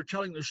so they're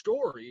telling their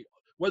story,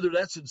 whether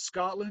that's in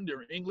Scotland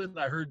or England.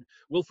 I heard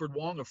Wilfred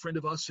Wong, a friend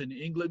of us in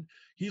England,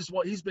 he's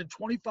been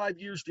 25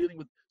 years dealing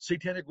with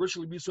satanic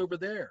ritual abuse over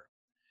there.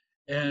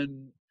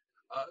 And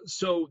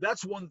so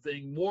that's one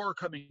thing, more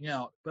coming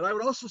out. But I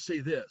would also say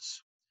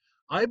this.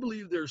 I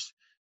believe there's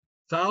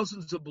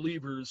thousands of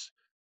believers,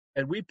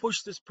 and we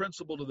push this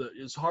principle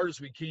as hard as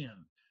we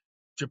can,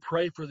 to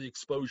pray for the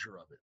exposure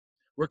of it.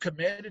 We're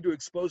commanded to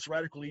expose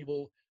radical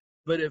evil,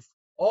 but if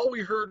all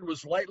we heard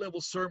was light-level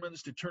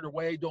sermons to turn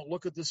away, don't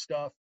look at this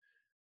stuff,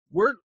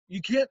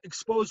 you can't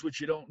expose what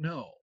you don't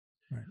know.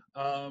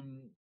 Right.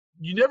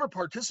 You never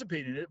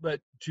participate in it,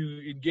 but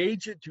to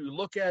engage it, to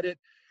look at it,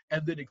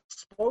 and then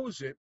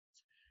expose it.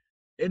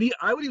 And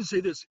I would even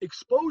say this: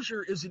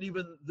 exposure isn't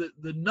even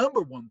the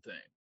number one thing.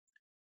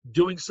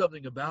 Doing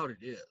something about it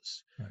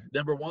is. Right.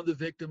 Number one, the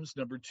victims.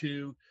 Number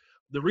two,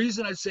 the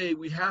reason I say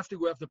we have to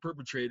go after the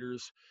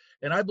perpetrators,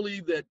 and I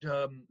believe that,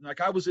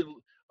 I was in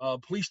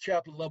police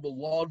chaplain level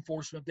law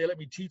enforcement. They let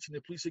me teach in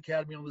the police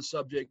academy on the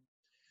subject.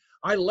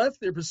 I left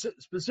there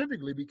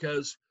specifically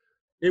because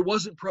it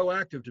wasn't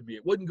proactive to me.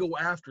 It wouldn't go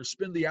after,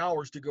 spend the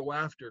hours to go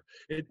after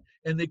it,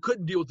 and they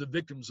couldn't deal with the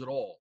victims at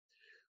all.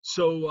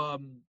 So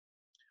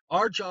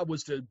our job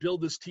was to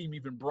build this team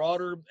even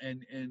broader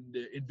and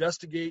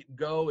investigate and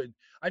go. And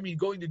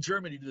going to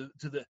Germany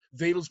to the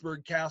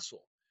Wedelsberg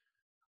Castle.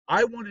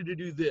 I wanted to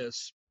do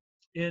this.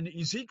 In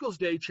Ezekiel's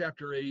day,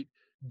 chapter 8,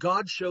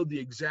 God showed the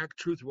exact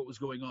truth of what was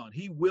going on.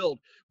 He willed.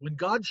 When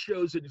God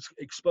shows and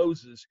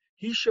exposes,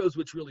 he shows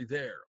what's really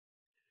there.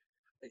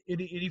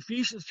 In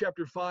Ephesians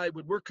chapter 5,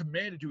 when we're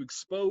commanded to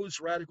expose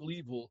radical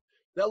evil,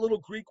 that little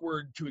Greek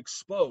word, to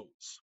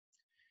expose,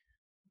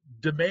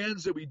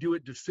 demands that we do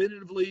it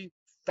definitively,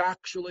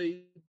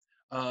 factually,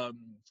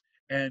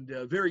 and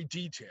very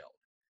detailed,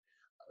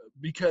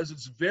 because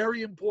it's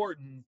very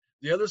important.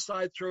 The other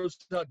side throws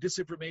out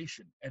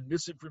disinformation and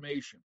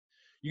misinformation.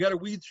 You got to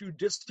weed through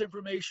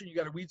disinformation. You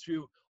got to weed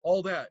through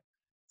all that.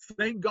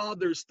 Thank God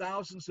there's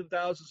thousands and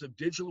thousands of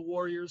digital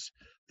warriors,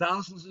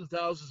 thousands and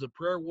thousands of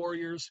prayer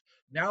warriors.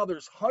 Now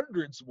there's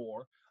hundreds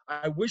more.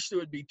 I wish there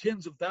would be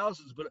tens of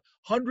thousands, but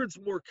hundreds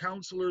more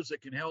counselors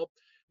that can help.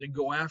 than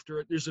go after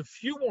it. There's a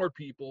few more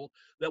people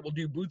that will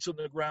do boots on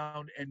the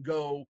ground and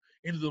go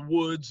into the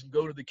woods and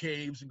go to the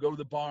caves and go to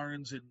the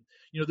barns, and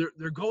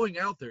they're going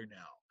out there now.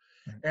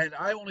 Right. And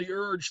I only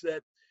urge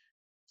that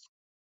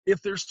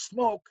if there's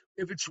smoke,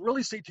 if it's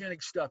really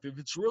satanic stuff, if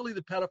it's really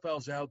the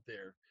pedophiles out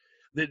there,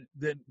 then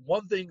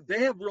one thing,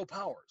 they have real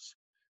powers.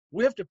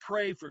 We have to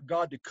pray for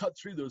God to cut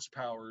through those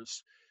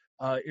powers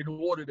in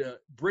order to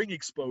bring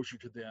exposure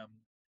to them.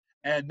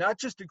 And not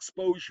just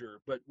exposure,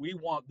 but we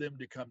want them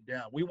to come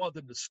down. We want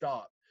them to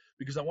stop.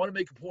 Because I want to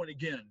make a point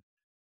again.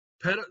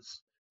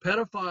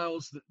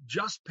 Pedophiles,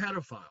 just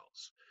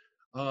pedophiles,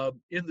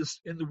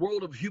 in the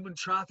world of human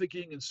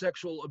trafficking and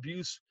sexual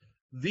abuse,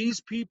 these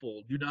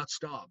people do not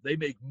stop. They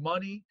make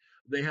money.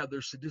 They have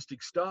their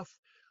sadistic stuff.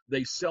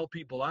 They sell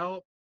people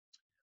out.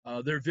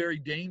 They're very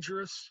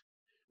dangerous.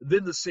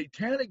 Then the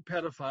satanic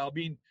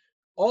pedophile,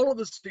 all of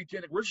the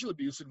satanic ritual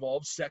abuse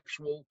involves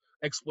sexual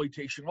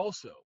exploitation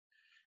also.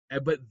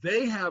 But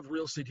they have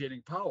real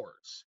satanic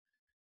powers.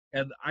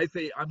 And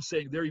I'm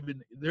saying they're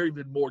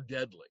even more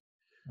deadly.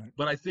 Right.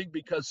 But I think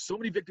because so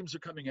many victims are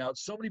coming out,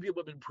 so many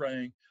people have been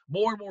praying,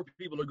 more and more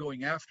people are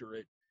going after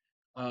it.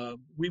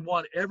 We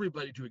want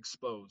everybody to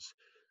expose.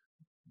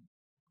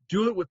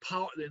 Do it with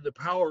power, in the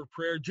power of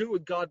prayer. Do it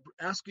with God,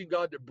 asking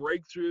God to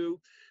break through.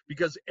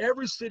 Because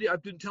every city,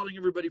 I've been telling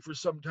everybody for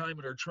some time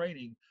in our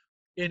training,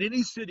 in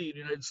any city in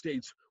the United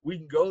States, we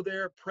can go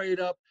there, pray it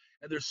up,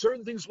 and there's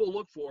certain things we'll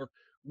look for.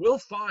 We'll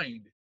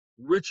find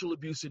ritual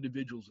abuse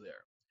individuals there.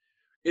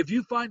 If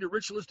you find a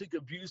ritualistic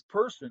abused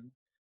person,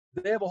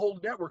 they have a whole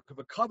network of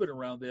a coven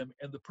around them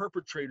and the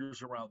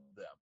perpetrators around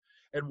them.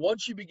 And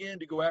once you begin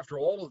to go after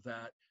all of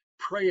that,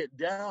 pray it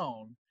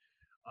down.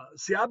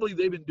 I believe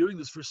they've been doing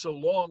this for so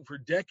long, for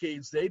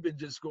decades. They've been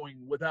just going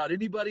without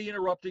anybody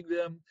interrupting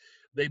them.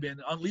 They've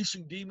been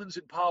unleashing demons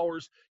and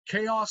powers,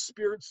 chaos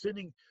spirits,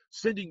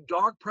 sending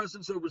dark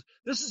presence over.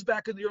 This is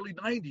back in the early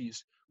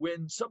 90s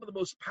when some of the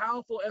most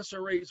powerful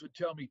SRAs would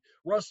tell me,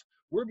 Russ,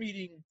 we're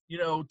meeting,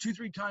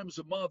 2-3 times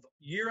a month,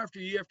 year after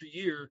year after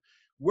year.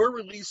 We're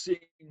releasing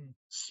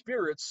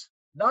spirits,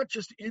 not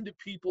just into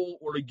people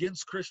or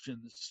against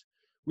Christians.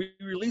 We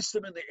release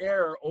them in the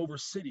air over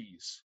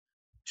cities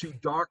to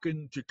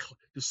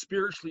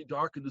spiritually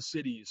darken the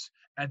cities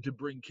and to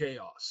bring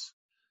chaos.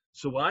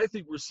 So what I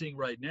think we're seeing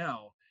right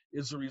now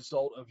is a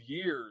result of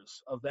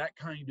years of that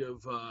kind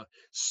of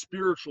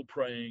spiritual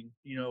praying,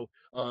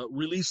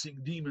 releasing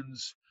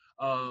demons.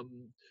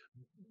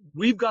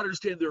 We've got to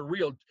understand they're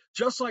real.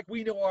 Just like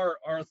we know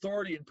our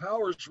authority and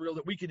power is real,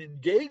 that we can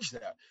engage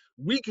that.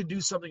 We can do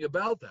something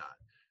about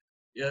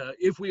that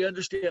if we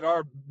understand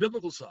our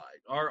biblical side,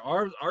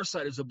 our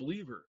side as a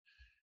believer.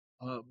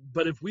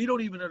 But if we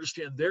don't even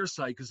understand their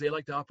side, because they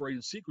like to operate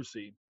in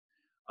secrecy,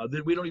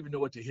 then we don't even know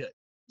what to hit.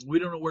 We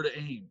don't know where to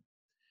aim.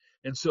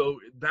 And so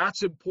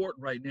that's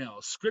important right now.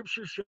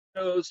 Scripture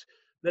shows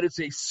that it's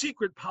a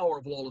secret power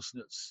of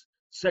lawlessness.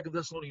 2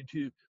 Thessalonians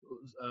 2,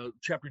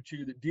 chapter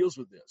 2, that deals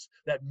with this,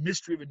 that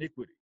mystery of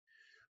iniquity.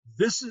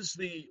 This is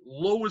the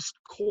lowest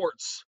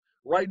courts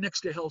right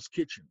next to Hell's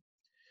Kitchen.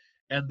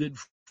 And then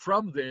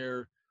from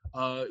there,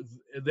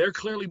 they're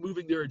clearly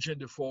moving their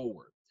agenda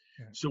forward.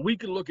 Yeah. So we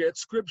can look at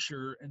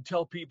Scripture and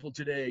tell people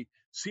today,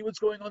 see what's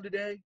going on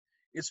today?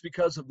 It's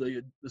because of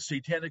the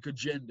satanic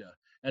agenda.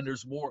 And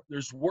there's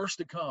worse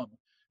to come.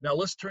 Now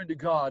let's turn to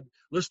God.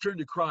 Let's turn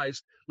to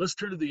Christ. Let's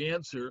turn to the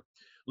answer.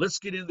 Let's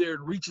get in there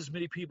and reach as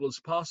many people as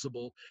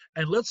possible.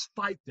 And let's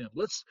fight them.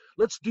 Let's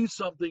do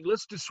something.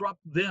 Let's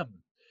disrupt them.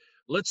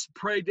 Let's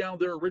pray down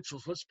their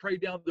rituals. Let's pray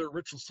down their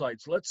ritual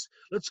sites. Let's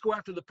go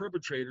after the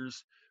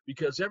perpetrators,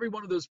 because every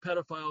one of those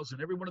pedophiles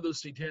and every one of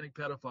those satanic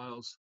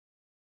pedophiles,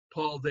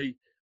 Paul,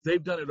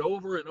 they've done it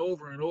over and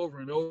over and over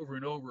and over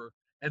and over,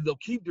 and they'll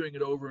keep doing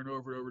it over and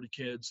over and over to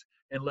kids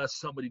unless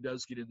somebody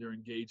does get in there and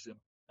engage them.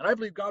 And I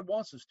believe God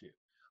wants us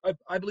to.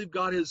 I believe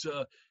God has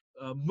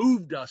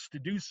moved us to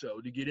do so,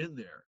 to get in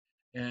there.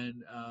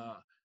 And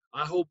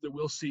I hope that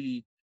we'll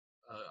see.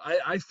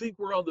 I think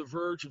we're on the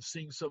verge of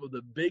seeing some of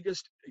the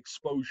biggest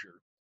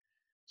exposure,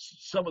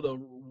 some of the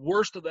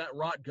worst of that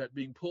rot gut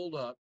being pulled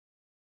up,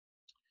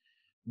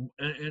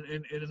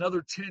 and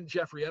another 10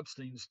 Jeffrey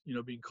Epsteins,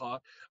 being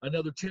caught,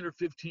 another 10 or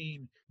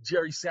 15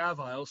 Jerry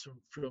Saviles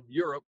from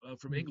Europe,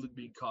 from England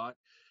being caught,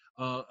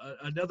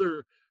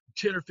 another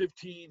 10 or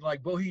 15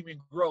 like Bohemian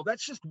Grove.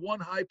 That's just one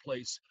high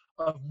place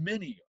of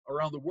many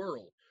around the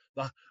world.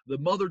 The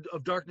Mother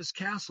of Darkness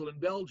Castle in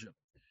Belgium.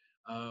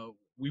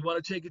 We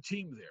want to take a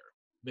team there.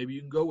 Maybe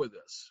you can go with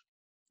us.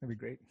 That'd be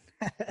great.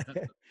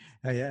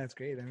 Yeah, it's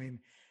great. I mean,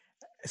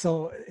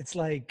 so it's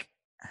like,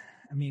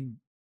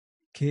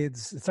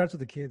 kids, it starts with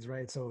the kids,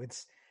 right? So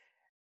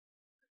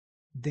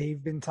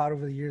they've been taught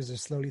over the years, they're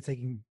slowly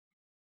taking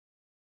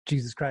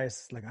Jesus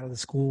Christ out of the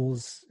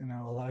schools.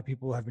 A lot of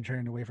people have been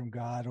turning away from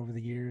God over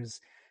the years,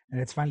 and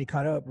it's finally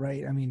caught up,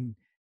 right?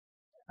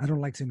 I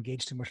don't like to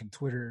engage too much on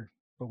Twitter,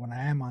 but when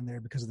I am on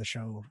there because of the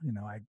show,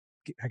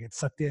 I get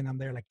sucked in. I'm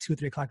there 2 or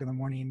 3 o'clock in the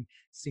morning,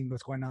 seeing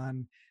what's going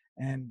on.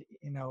 And,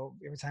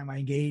 every time I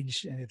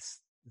engage, and it's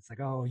like,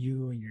 oh,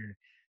 you and your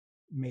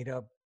made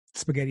up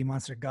spaghetti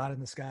monster, God in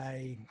the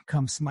sky,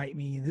 come smite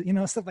me,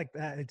 stuff like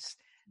that. It's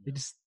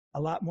just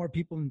a lot more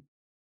people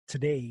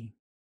today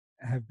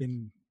have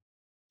been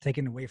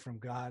taken away from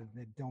God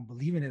that don't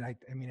believe in it.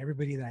 I mean,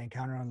 everybody that I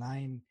encounter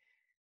online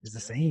is the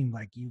same.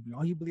 Like, you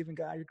believe in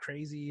God, you're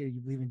crazy, or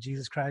you believe in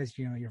Jesus Christ,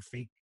 you're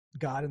fake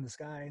God in the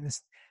sky. And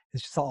it's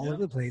just all over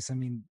the place. I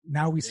mean,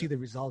 now we see the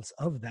results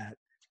of that,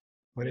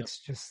 but it's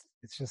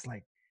just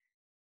like,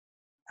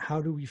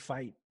 how do we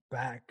fight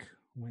back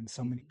when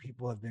so many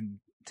people have been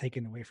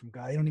taken away from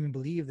God? They don't even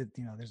believe that,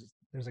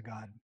 there's a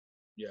God.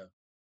 Yeah.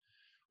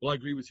 Well, I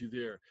agree with you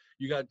there.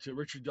 You got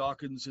Richard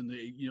Dawkins and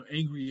the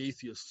angry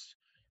atheists,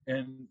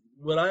 and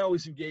what I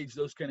always engage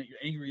those kind of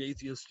angry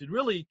atheists, and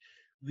really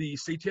the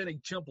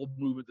Satanic Temple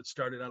movement that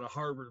started out of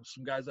Harvard,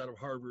 some guys out of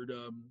Harvard,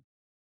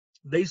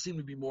 they seem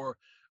to be more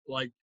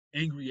like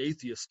angry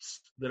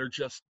atheists that are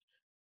just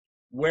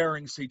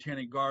wearing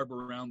satanic garb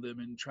around them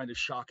and trying to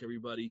shock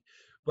everybody.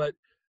 But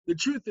the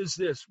truth is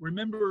this: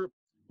 remember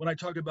when I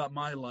talked about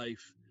my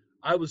life,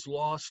 I was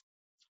lost.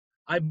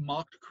 I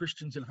mocked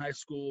Christians in high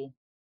school.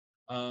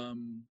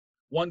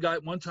 One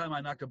time I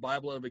knocked a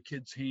Bible out of a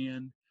kid's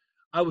hand.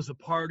 I was a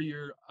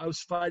partier. I was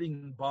fighting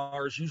in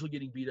bars, usually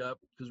getting beat up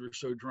because we were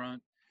so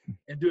drunk,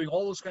 and doing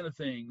all those kind of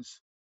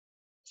things.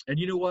 And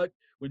you know what?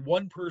 When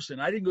one person,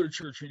 I didn't go to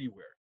church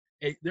anywhere.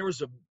 There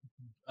was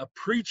a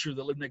preacher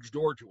that lived next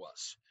door to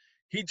us.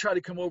 He'd try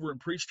to come over and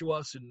preach to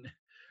us and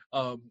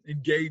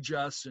engage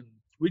us, and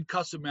we'd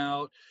cuss him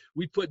out.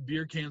 We'd put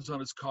beer cans on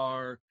his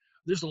car.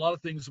 There's a lot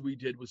of things that we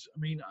did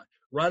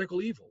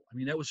radical evil. I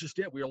mean, that was just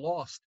it. We were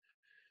lost.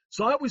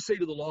 So I always say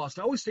to the lost,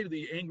 I always say to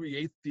the angry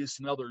atheists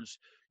and others,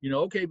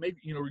 okay, maybe,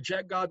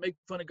 reject God, make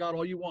fun of God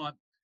all you want,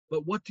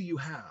 but what do you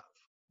have?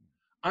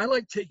 I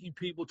like taking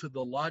people to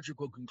the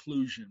logical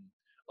conclusion,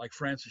 like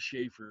Francis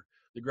Schaeffer,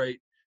 the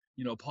great,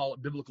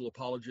 biblical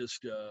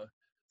apologist,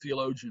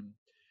 theologian,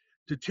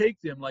 to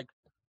take them like,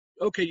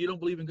 okay, you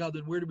don't believe in God,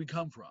 then where do we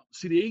come from?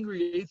 See, the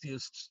angry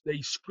atheists, they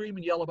scream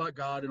and yell about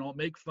God and all,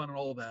 make fun and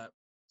all of that,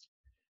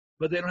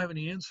 but they don't have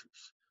any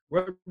answers.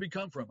 Where did we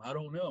come from? I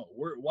don't know.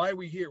 Why are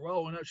we here?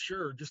 Well, we're not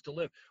sure, just to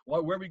live.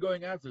 Where are we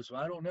going after this?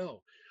 Well, I don't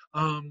know.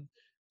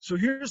 So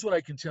here's what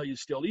I can tell you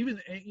still.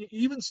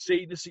 Even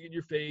Satanists in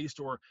your face,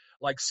 or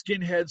like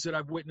skinheads that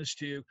I've witnessed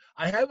to,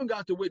 I haven't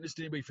got to witness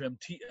to anybody from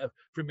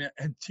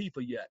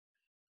Antifa yet.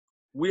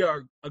 We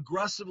are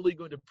aggressively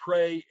going to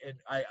pray, and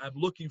I'm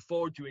looking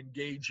forward to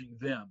engaging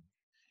them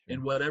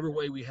in whatever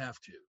way we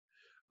have to.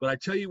 But I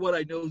tell you what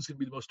I know is going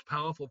to be the most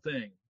powerful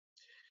thing.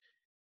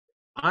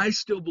 I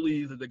still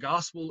believe that the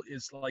gospel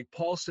is, like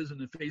Paul says, in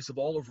the face of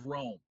all of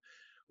Rome.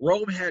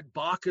 Rome had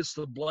Bacchus,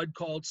 the blood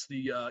cults,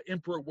 the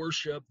emperor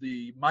worship,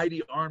 the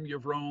mighty army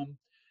of Rome.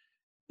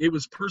 It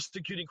was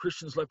persecuting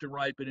Christians left and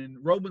right. But in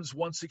Romans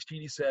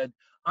 1:16, he said,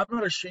 I'm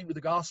not ashamed of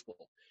the gospel.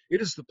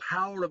 It is the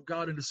power of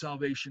God into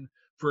salvation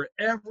for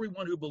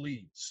everyone who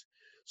believes.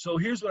 So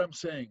here's what I'm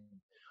saying.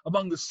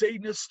 Among the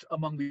Satanists,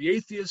 among the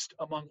atheists,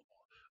 among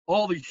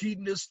all the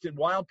hedonists and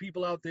wild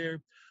people out there,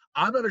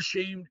 I'm not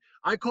ashamed.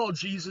 I call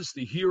Jesus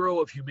the hero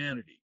of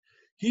humanity.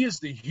 He is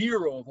the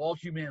hero of all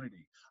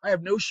humanity. I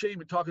have no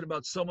shame in talking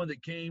about someone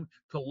that came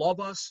to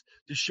love us,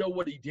 to show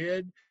what he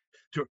did,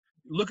 to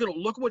look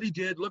what he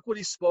did, look what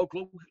he spoke,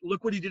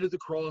 look what he did at the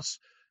cross.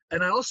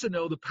 And I also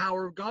know the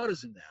power of God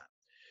is in that.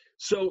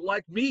 So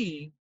like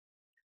me,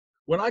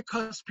 when I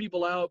cuss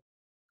people out,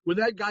 when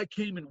that guy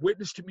came and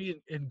witnessed to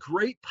me in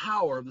great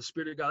power of the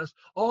Spirit of God,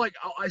 all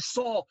I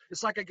saw,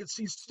 it's like I could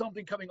see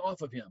something coming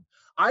off of him.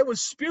 I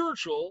was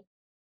spiritual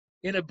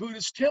in a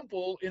Buddhist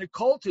temple, in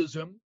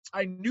occultism.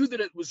 I knew that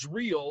it was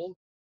real.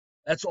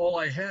 That's all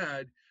I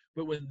had.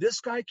 But when this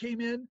guy came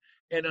in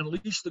and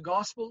unleashed the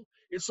gospel,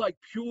 it's like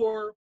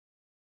pure,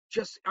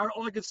 just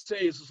all I could say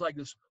is it's like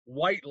this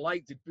white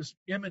light that just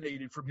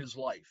emanated from his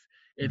life.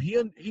 And he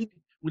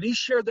when he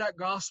shared that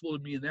gospel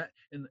to me,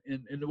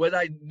 and what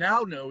I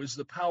now know is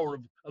the power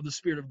of the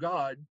Spirit of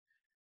God,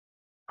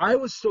 I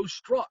was so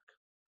struck.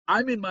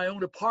 I'm in my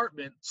own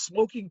apartment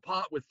smoking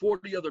pot with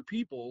 40 other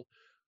people,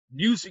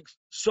 music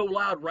so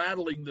loud,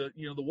 rattling the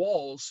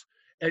walls,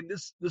 and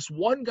this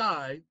one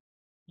guy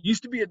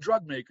used to be a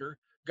drug maker,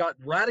 got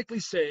radically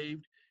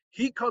saved.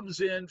 He comes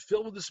in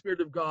filled with the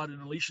Spirit of God and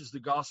unleashes the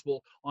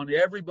gospel on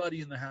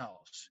everybody in the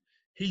house.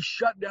 He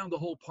shut down the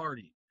whole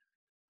party.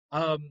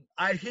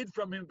 I hid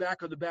from him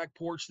back on the back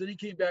porch. Then he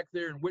came back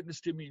there and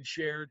witnessed to me and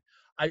shared.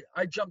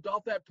 I jumped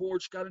off that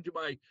porch, got into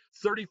my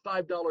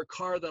 $35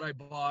 car that I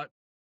bought,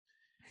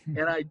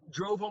 and I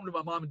drove home to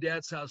my mom and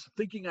dad's house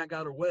thinking I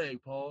got away,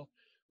 Paul.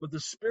 But the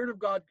Spirit of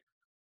God,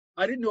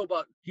 I didn't know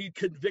about he'd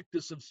convict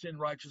us of sin,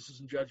 righteousness,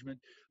 and judgment,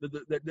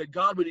 that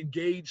God would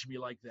engage me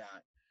like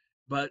that.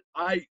 But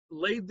I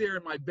laid there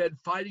in my bed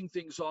fighting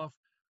things off,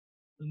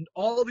 and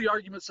all the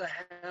arguments I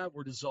have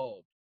were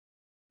dissolved.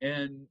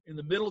 And in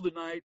the middle of the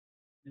night,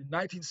 in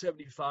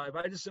 1975,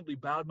 I just simply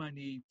bowed my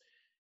knee,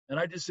 and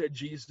I just said,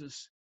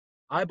 Jesus,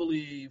 I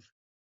believe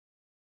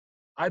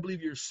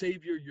you're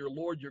Savior, you're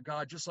Lord, you're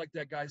God, just like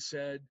that guy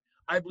said.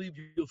 I believe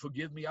you'll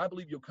forgive me. I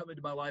believe you'll come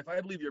into my life.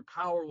 I believe your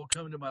power will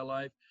come into my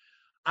life.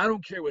 I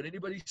don't care what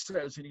anybody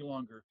says any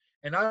longer.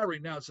 And I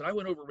renounce it. I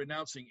went over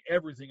renouncing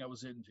everything I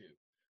was into,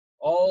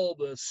 all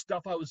the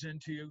stuff I was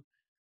into.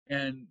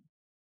 And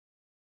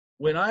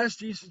when I asked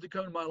Jesus to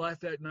come into my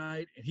life that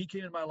night and he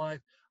came into my life,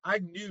 I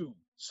knew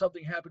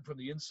something happened from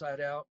the inside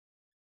out.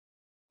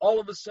 All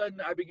of a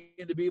sudden, I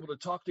began to be able to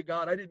talk to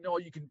God. I didn't know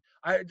you can.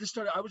 I'm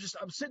sitting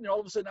there.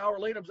 All of a sudden, an hour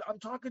later, I'm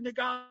talking to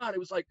God. It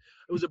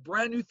was a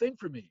brand new thing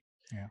for me.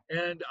 Yeah.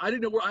 And I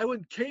didn't know where. I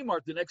went to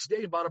Kmart the next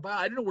day and bought a Bible.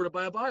 I didn't know where to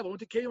buy a Bible. I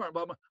went to Kmart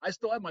and I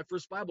still have my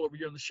first Bible over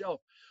here on the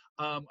shelf.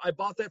 I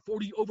bought that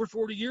over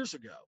 40 years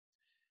ago.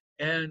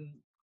 And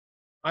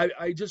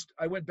I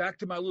went back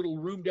to my little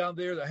room down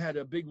there. I had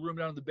a big room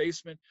down in the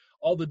basement,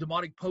 all the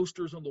demonic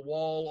posters on the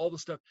wall, all the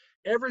stuff,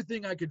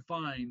 everything I could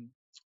find,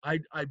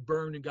 I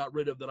burned and got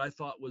rid of that I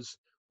thought was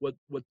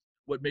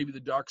what maybe the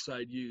dark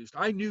side used.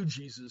 I knew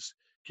Jesus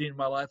came into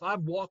my life.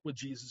 I've walked with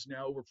Jesus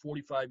now over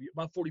 45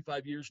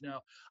 years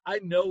now. I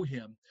know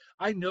him.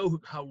 I know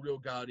how real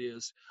God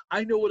is.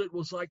 I know what it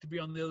was like to be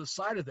on the other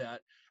side of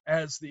that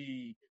as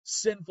the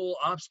sinful,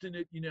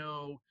 obstinate,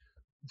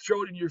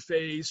 throw it in your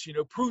face,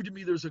 prove to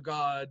me there's a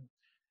God.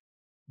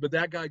 But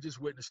that guy just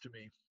witnessed to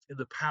me in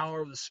the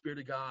power of the Spirit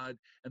of God,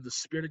 and the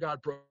Spirit of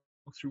God broke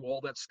through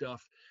all that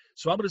stuff.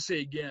 So I'm going to say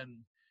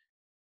again,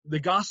 the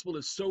gospel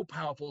is so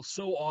powerful,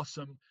 so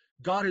awesome.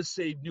 God has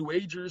saved New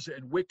Agers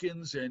and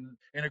Wiccans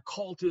and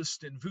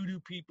occultists and voodoo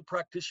people,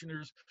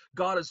 practitioners.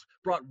 God has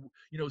brought,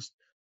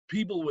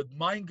 people with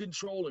mind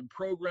control and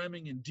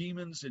programming and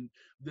demons, and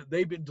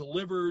they've been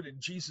delivered,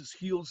 and Jesus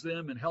heals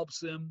them and helps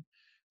them.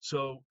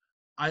 So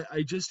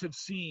I just have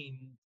seen,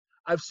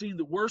 I've seen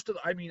the worst of,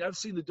 I've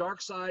seen the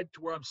dark side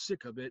to where I'm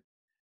sick of it.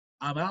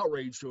 I'm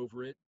outraged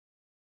over it.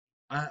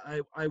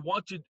 I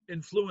want to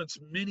influence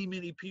many,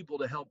 many people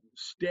to help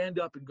stand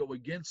up and go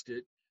against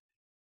it.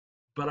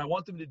 But I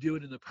want them to do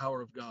it in the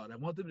power of God. I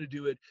want them to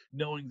do it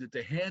knowing that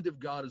the hand of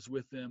God is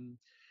with them,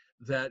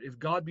 that if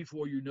God be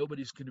for you,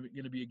 nobody's going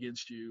to be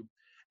against you.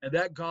 And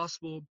that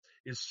gospel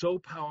is so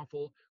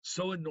powerful,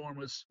 so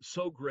enormous,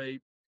 so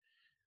great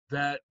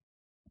that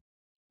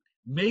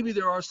maybe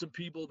there are some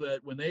people that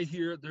when they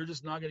hear it, they're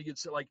just not going to get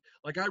sick.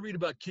 Like I read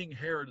about King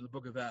Herod in the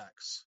book of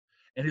Acts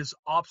and his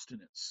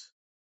obstinance.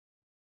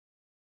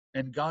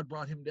 And God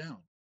brought him down.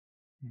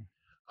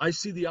 I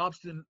see the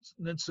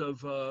obstinance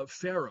of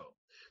Pharaoh.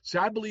 See,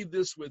 I believe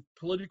this with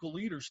political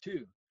leaders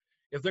too.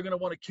 If they're going to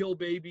want to kill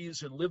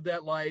babies and live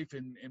that life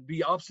and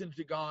be obstinate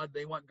to God,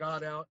 they want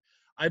God out.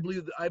 I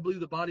believe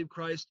the body of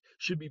Christ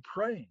should be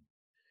praying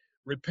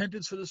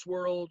repentance for this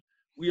world.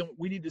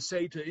 We need to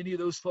say to any of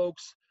those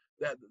folks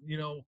that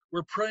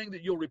we're praying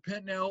that you'll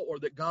repent now, or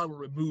that God will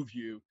remove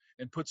you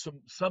and put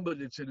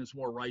somebody that's in is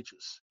more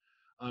righteous,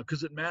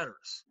 because it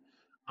matters.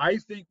 I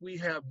think we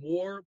have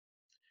more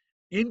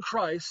in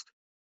Christ,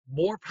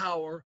 more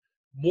power,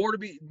 more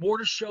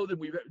to show than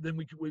we.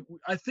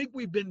 I think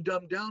we've been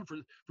dumbed down for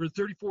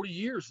 30, 40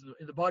 years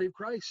in the body of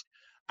Christ.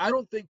 I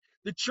don't think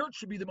the church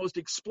should be the most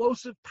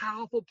explosive,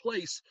 powerful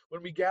place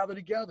when we gather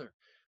together.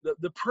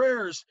 The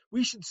prayers,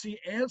 we should see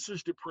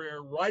answers to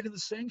prayer right in the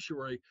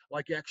sanctuary,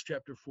 like Acts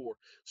chapter 4.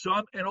 So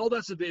and all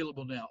that's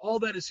available now. All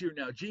that is here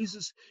now.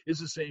 Jesus is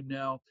the same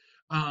now.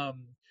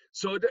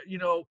 So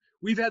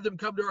we've had them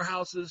come to our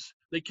houses.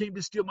 They came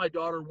to steal my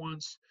daughter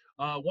once.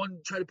 One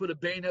tried to put a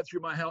bayonet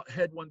through my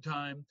head one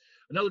time.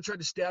 Another tried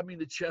to stab me in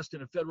the chest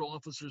in a federal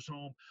officer's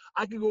home.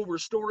 I can go over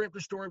story after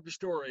story after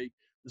story.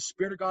 The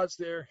Spirit of God's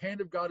there.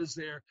 Hand of God is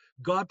there.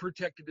 God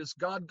protected us.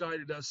 God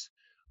guided us.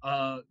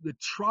 The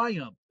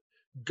triumph.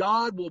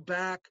 God will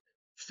back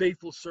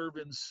faithful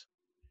servants,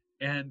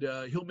 and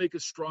he'll make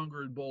us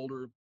stronger and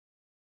bolder.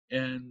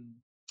 And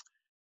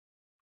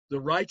the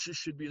righteous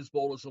should be as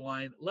bold as a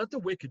lion. Let the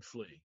wicked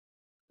flee.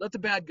 Let the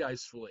bad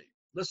guys flee.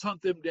 Let's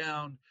hunt them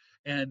down.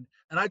 And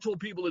I told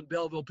people in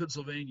Belleville,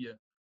 Pennsylvania,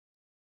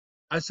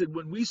 I said,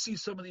 when we see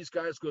some of these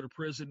guys go to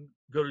prison,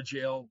 go to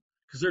jail,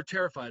 because they're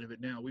terrified of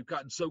it now. We've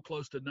gotten so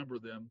close to a number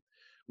of them.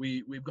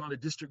 We've gone to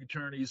district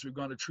attorneys. We've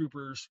gone to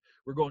troopers.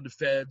 We're going to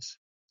feds.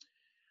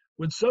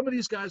 When some of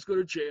these guys go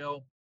to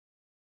jail,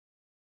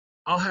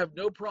 I'll have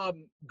no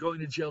problem going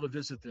to jail to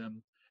visit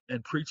them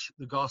and preach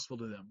the gospel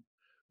to them.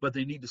 But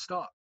they need to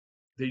stop.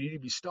 They need to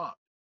be stopped.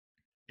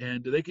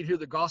 And they can hear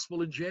the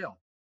gospel in jail.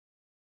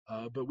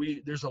 But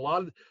there's a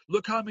lot of,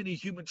 look how many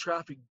human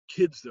trafficking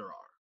kids there are.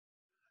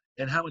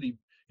 And how many,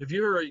 if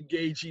you ever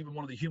engage even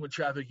one of the human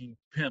trafficking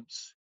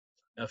pimps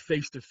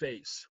face to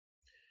face,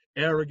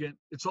 arrogant,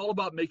 it's all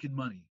about making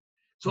money.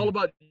 It's all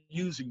about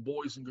using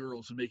boys and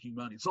girls and making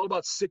money. It's all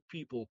about sick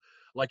people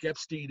like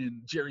Epstein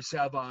and Jerry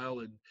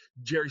Savile and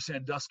Jerry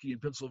Sandusky in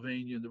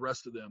Pennsylvania and the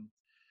rest of them.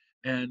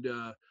 And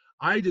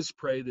I just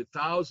pray that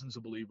thousands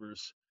of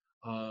believers,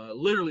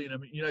 literally in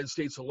the United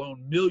States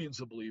alone, millions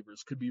of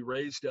believers could be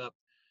raised up.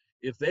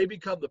 If they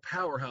become the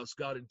powerhouse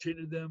God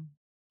intended them,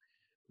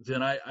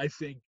 then I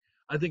think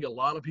a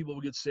lot of people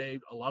will get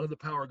saved. A lot of the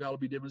power of God will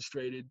be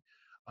demonstrated,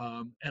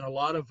 and a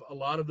lot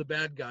of the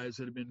bad guys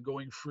that have been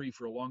going free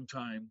for a long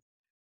time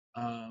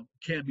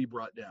can be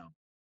brought down.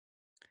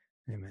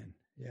 Amen.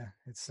 Yeah,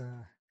 it's.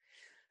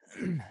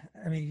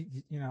 I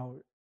mean,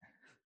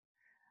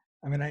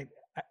 I mean,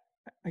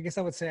 I guess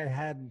I would say I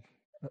had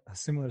a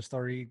similar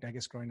story, I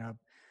guess, growing up.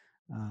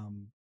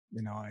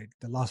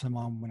 I lost my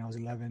mom when I was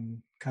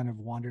 11, kind of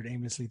wandered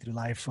aimlessly through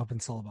life up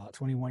until about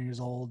 21 years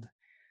old.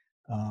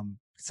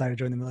 Decided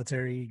to join the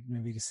military,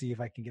 maybe to see if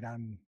I can get out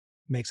and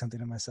make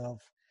something of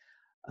myself.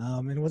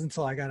 And it wasn't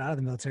until I got out of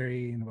the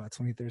military in about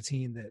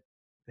 2013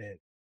 that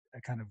I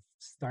kind of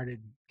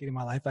started getting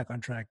my life back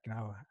on track.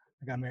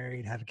 I got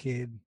married, had a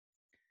kid,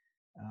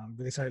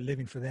 really started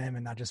living for them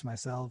and not just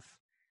myself.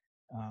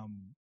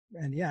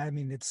 And yeah, I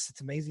mean, it's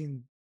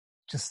amazing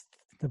just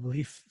the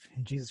belief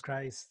in Jesus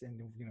Christ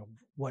and,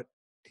 what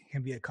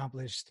can be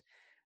accomplished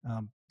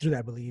through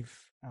that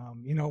belief.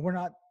 We're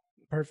not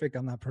perfect.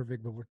 I'm not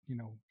perfect, but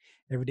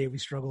every day we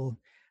struggle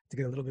to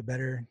get a little bit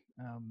better.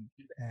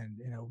 And,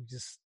 we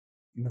just,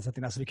 there's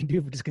nothing else we can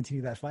do but just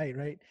continue that fight.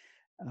 Right.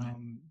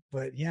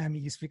 But yeah, I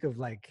mean, you speak of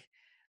like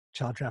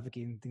child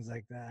trafficking and things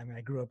like that. I mean,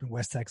 I grew up in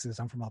West Texas.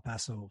 I'm from El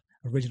Paso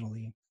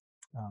originally.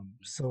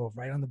 So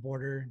right on the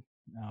border,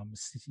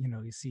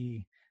 you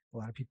see a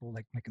lot of people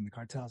like in the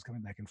cartels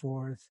coming back and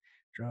forth,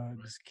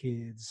 drugs,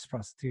 kids,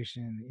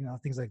 prostitution,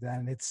 things like that.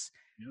 And it's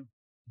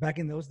back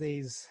in those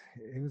days,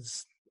 it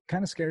was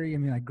kind of scary. I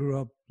mean, I grew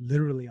up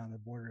literally on the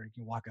border. You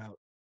can walk out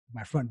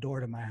my front door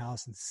to my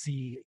house and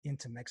see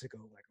into Mexico,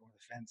 like over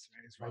the fence,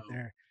 right? It's right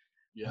there.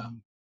 Yeah.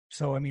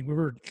 So, I mean, we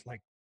were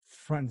like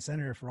front and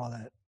center for all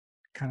that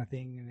kind of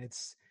thing. And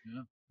it's,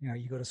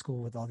 you go to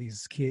school with all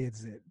these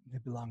kids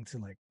that belong to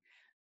like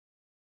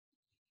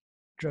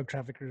drug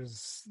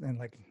traffickers and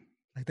like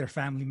their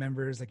family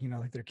members, like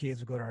their kids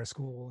would go to our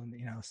school and,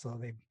 so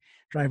they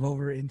drive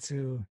over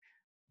into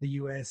the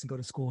US and go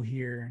to school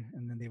here.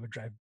 And then they would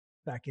drive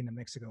back into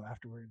Mexico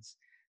afterwards.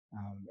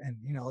 And,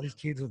 all these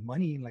kids with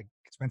money, like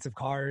expensive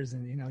cars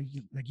and,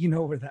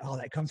 where all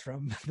that comes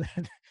from.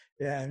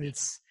 Yeah. And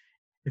it's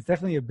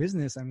definitely a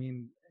business. I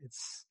mean,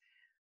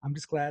 I'm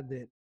just glad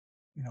that,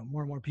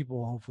 more and more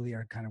people hopefully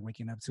are kind of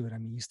waking up to it. I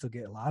mean, you still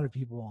get a lot of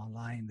people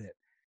online that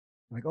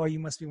like, oh, you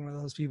must be one of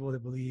those people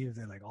that believe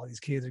that like all these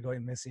kids are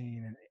going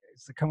missing. And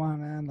it's like, come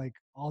on, man, like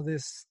all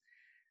these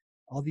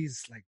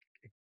like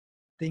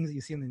things that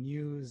you see in the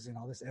news and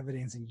all this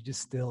evidence and you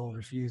just still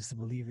refuse to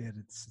believe it.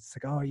 It's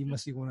like, oh, you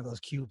must be one of those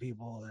cute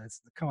people.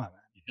 That's come on,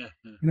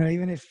 man.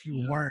 Even if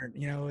you weren't,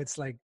 it's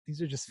like,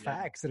 these are just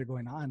facts that are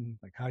going on.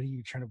 Like, how do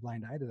you turn a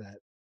blind eye to that?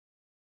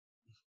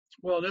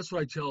 Well, that's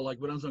what I tell, like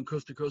when I was on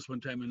Coast to Coast one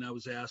time and I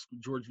was asked,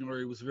 George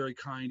Noory was very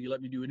kind. He let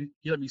me do it.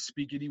 He let me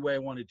speak any way I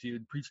wanted to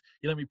and preach.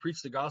 He let me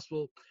preach the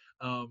gospel.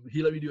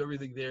 He let me do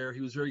everything there.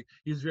 He was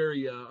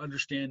very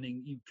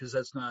understanding because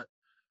that's not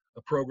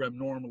a program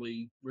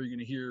normally where you're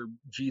going to hear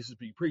Jesus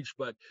being preached,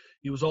 but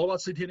he was all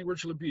about satanic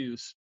ritual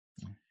abuse.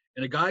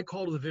 And a guy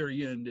called at the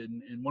very end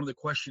and one of the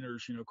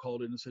questioners,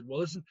 called in and said,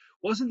 well, listen,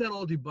 wasn't that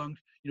all debunked?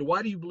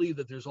 Why do you believe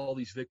that there's all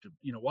these victims?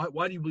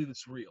 Why do you believe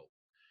it's real?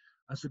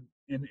 I said,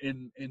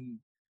 and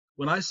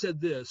when I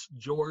said this,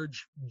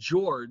 George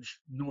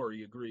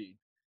Noory agreed.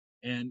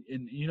 And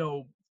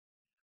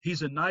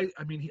he's a nice,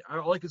 I mean,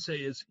 all I can say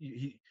is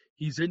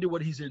he's into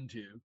what he's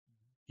into.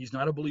 He's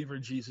not a believer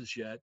in Jesus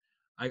yet.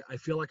 I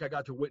feel like I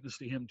got to witness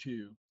to him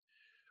too.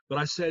 But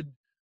I said,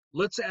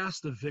 let's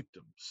ask the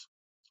victims.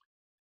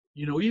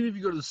 Even if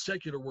you go to the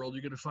secular world,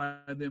 you're going to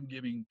find them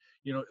giving,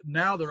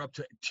 now they're up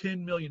to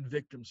 10 million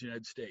victims in the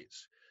United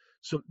States.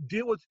 So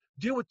deal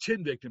with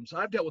 10 victims.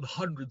 I've dealt with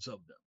hundreds of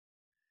them.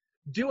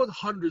 Deal with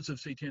hundreds of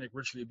satanic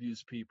ritually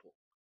abused people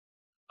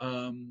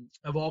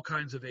of all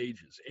kinds of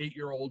ages,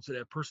 8-year-olds that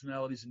have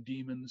personalities and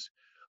demons.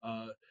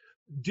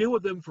 Deal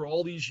with them for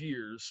all these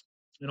years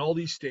in all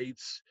these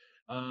states.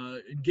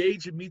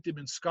 Engage and meet them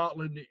in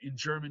Scotland, in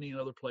Germany, and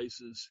other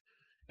places,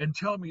 and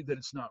tell me that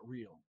it's not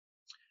real.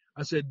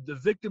 I said, the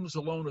victims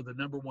alone are the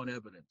number one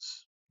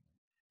evidence.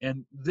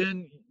 And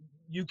then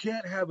you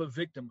can't have a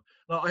victim.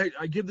 Now,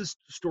 I give this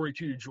story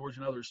to George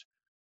and others.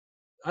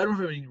 I don't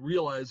know if anybody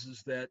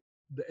realizes that,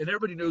 and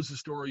everybody knows the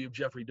story of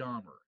Jeffrey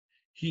Dahmer.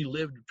 He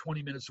lived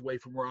 20 minutes away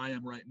from where I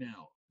am right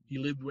now. He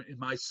lived in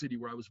my city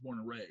where I was born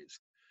and raised.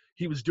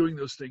 He was doing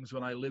those things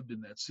when I lived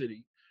in that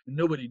city, and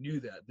nobody knew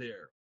that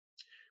there.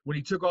 When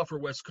he took off for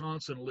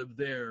Wisconsin and lived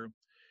there,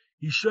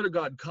 he should have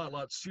gotten caught a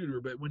lot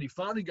sooner, but when he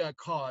finally got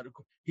caught,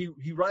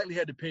 he rightly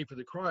had to pay for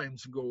the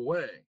crimes and go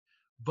away.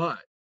 But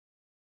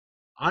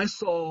I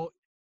saw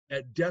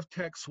at Def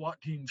Tech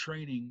SWAT team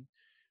training,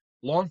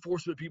 law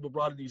enforcement people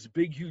brought in these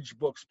big, huge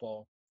books,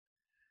 Paul,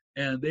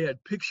 and they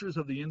had pictures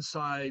of the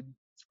inside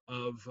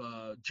of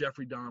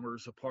Jeffrey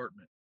Dahmer's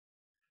apartment.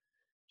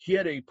 He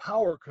had a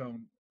power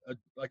cone,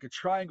 like a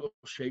triangle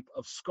shape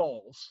of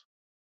skulls,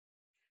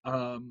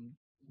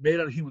 made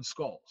out of human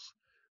skulls.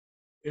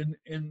 And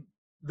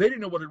they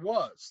didn't know what it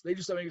was. They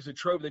just thought it was a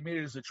trophy. They made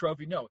it as a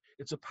trophy. No,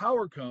 it's a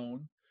power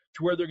cone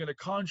to where they're going to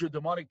conjure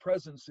demonic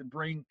presence and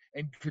bring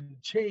and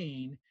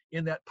contain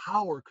in that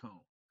power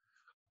cone.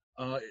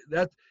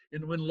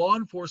 And when law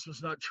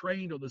enforcement's not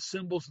trained on the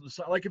symbols and the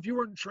sign, like if you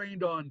weren't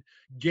trained on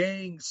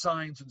gang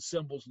signs and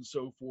symbols and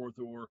so forth,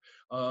 or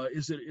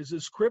is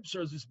this Crips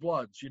or is this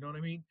Bloods? You know what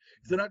I mean?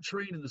 If they're not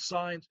trained in the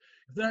signs,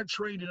 if they're not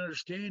trained in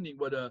understanding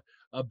what a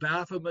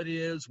Baphomet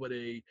is, what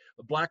a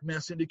black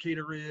mass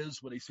indicator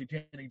is, what a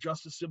satanic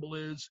justice symbol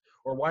is,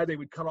 or why they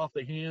would cut off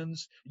the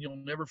hands, and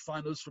you'll never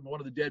find those from one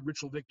of the dead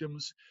ritual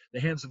victims, the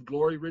Hands of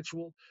Glory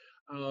ritual.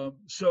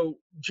 So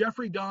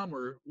Jeffrey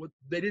Dahmer, what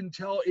they didn't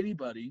tell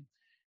anybody,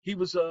 he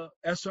was a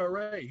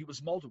SRA. He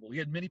was multiple. He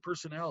had many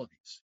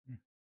personalities.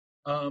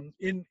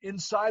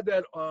 Inside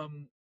that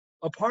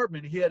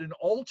apartment, he had an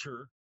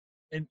altar,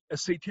 and a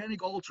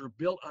satanic altar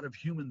built out of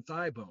human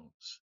thigh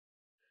bones.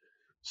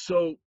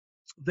 So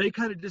they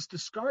kind of just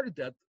discarded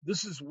that.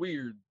 This is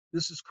weird.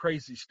 This is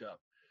crazy stuff.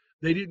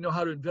 They didn't know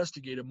how to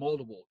investigate a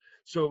multiple.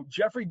 So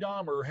Jeffrey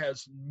Dahmer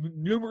has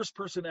numerous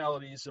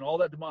personalities and all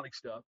that demonic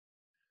stuff,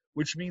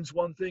 which means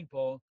one thing,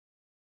 Paul.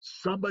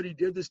 Somebody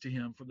did this to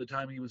him from the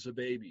time he was a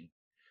baby.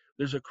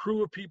 There's a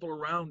crew of people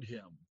around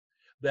him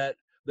that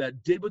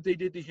did what they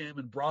did to him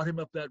and brought him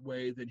up that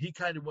way. Then he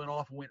kind of went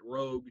off and went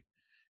rogue,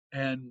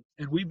 and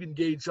we've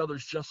engaged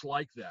others just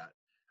like that,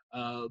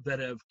 that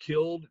have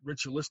killed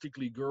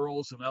ritualistically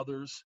girls and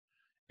others.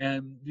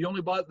 And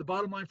the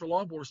bottom line for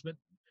law enforcement,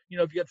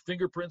 if you got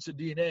fingerprints and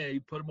DNA,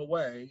 put them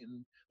away,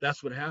 and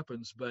that's what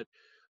happens. But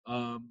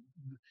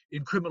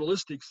in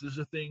criminalistics, there's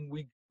a thing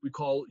we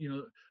call,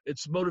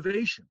 it's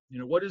motivation.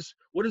 What is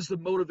the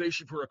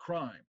motivation for a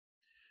crime?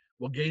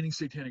 Well, gaining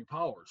satanic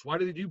powers. Why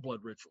do they do blood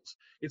rituals?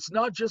 It's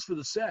not just for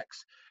the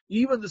sex.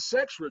 Even the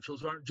sex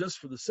rituals aren't just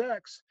for the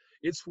sex.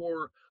 It's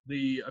for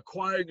the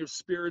acquiring of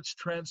spirits,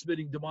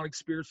 transmitting demonic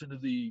spirits into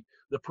the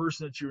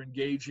person that you're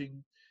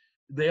engaging.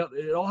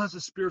 It all has a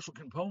spiritual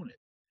component.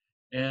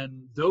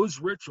 And those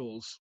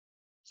rituals,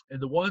 and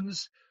the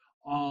ones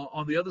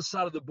on the other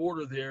side of the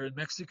border there in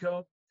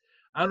Mexico,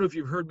 I don't know if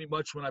you've heard me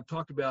much when I've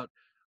talked about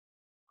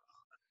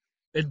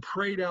and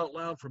prayed out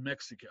loud for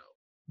Mexico.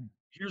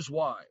 Here's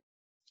why.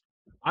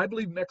 I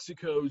believe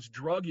Mexico's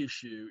drug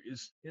issue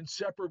is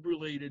inseparably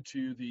related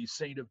to the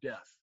Saint of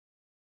Death,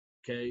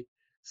 okay,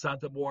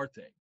 Santa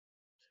Muerte.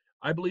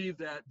 I believe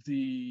that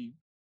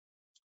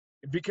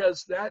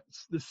because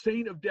that's the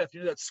Saint of Death,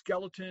 that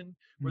skeleton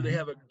where they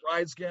have a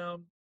bride's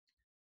gown.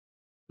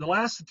 The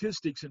last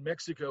statistics in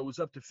Mexico was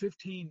up to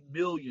 15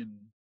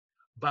 million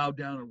bowed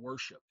down and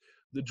worship.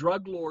 The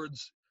drug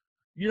lords,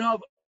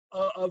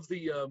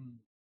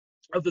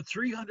 of the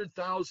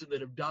 300,000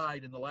 that have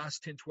died in the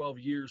last 10, 12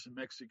 years in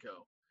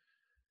Mexico,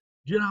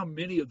 do you know how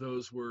many of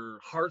those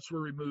hearts were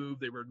removed?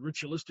 They were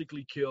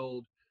ritualistically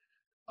killed.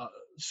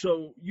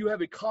 So you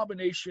have a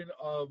combination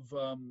of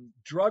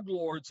drug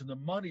lords and the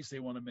monies they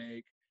want to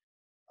make,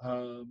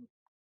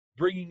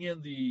 bringing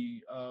in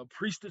the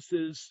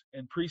priestesses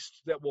and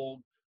priests that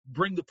will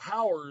bring the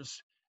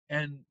powers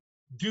and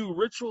do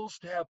rituals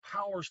to have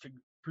powers to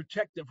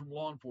protect them from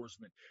law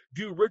enforcement,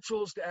 do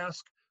rituals to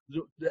ask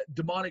the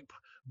demonic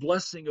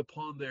blessing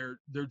upon their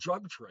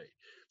drug trade.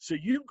 So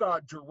you've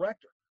got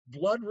direct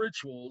blood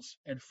rituals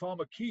and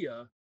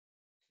pharmakia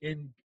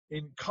in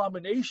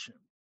combination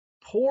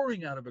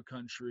pouring out of a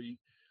country.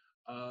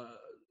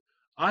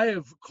 I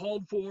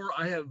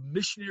have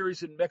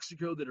missionaries in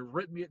Mexico that have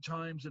written me at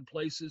times in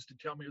places to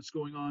tell me what's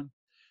going on.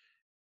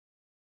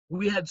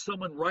 We had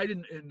someone right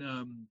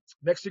in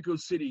Mexico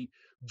City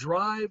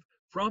drive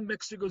from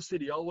Mexico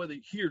City all the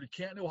way here to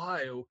Canton,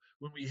 Ohio,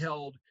 when we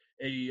held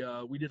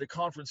we did a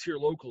conference here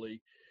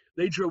locally.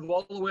 They drove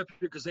all the way up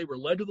here because they were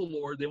led to the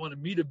Lord. They wanted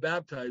me to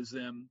baptize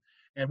them,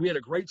 and we had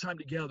a great time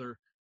together.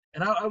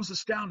 And I was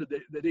astounded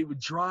that they would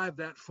drive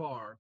that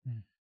far.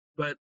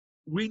 But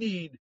we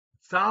need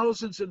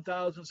thousands and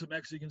thousands of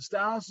Mexicans,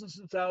 thousands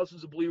and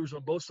thousands of believers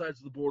on both sides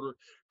of the border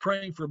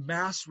praying for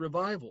mass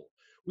revival.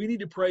 We need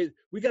to pray.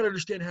 We got to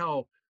understand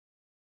how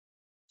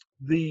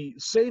the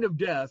Saint of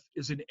Death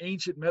is an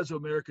ancient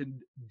Mesoamerican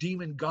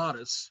demon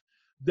goddess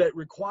that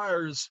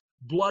requires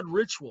blood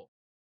ritual.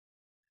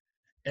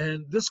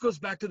 And this goes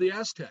back to the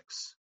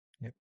Aztecs.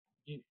 Yep.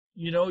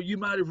 You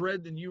might have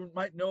read and you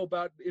might know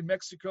about in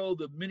Mexico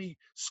the many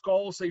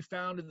skulls they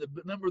found and the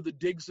number of the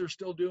digs they're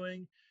still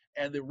doing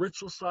and the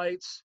ritual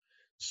sites.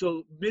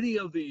 So many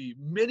of the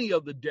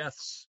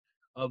deaths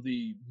of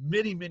the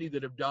many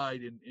that have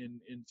died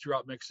in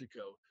throughout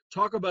Mexico.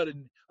 Talk about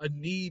a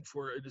need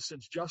for, in a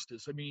sense,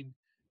 justice. I mean,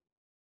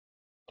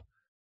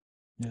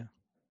 yeah,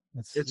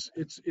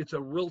 it's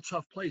a real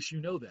tough place.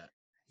 You know that.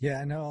 Yeah,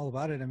 I know all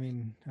about it. I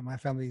mean, my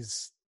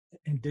family's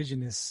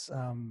indigenous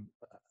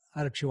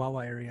out of Chihuahua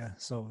area,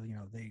 so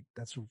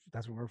that's where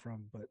we're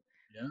from. But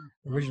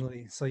yeah,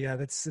 originally, so yeah,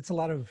 it's a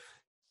lot of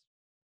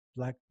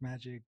black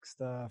magic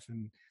stuff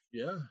and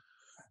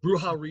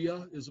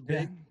brujeria is a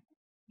big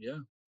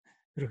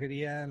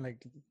brujeria and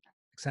like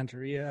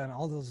Santeria and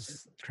all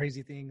those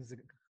crazy things that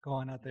go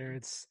on out there.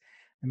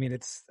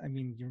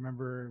 You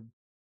remember,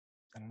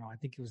 I don't know, I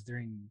think it was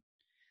during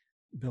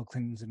Bill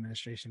Clinton's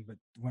administration, but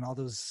when all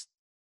those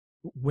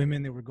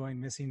women that were going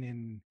missing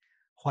in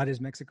Juarez,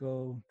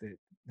 Mexico, that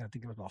I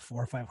think it was about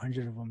 400 or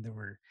 500 of them that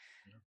were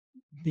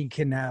being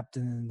kidnapped,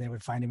 and they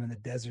would find him in the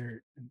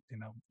desert. You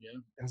know, Yeah.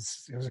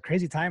 it was a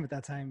crazy time at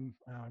that time.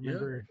 I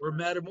remember. Or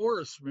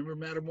Matamoros. Remember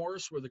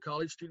Matamoros, where the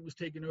college student was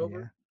taken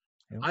over?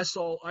 Yeah.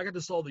 Yep. I got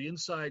to saw the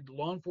inside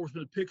law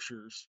enforcement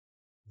pictures.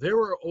 There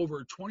were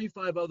over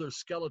 25 other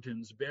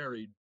skeletons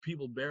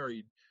people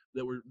buried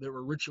that were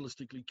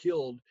ritualistically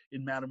killed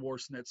in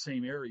Matamoros in that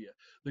same area.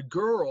 The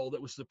girl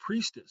that was the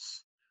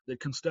priestess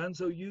that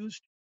Constanzo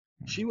used,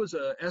 she was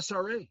a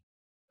SRA,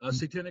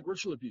 satanic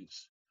ritual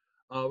abuse,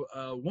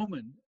 a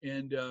woman,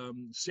 and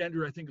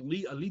Sandra, I think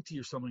Aliti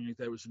or something like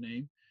that was her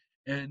name.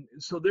 And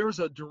so there was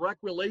a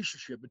direct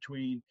relationship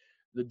between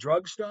the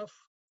drug stuff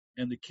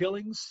and the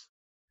killings.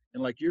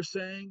 And like you're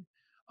saying,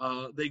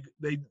 they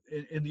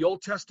in the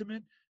Old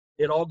Testament,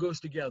 it all goes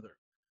together.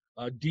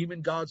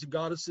 Demon gods and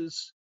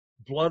goddesses,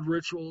 blood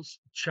rituals,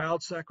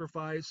 child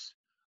sacrifice,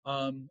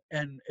 and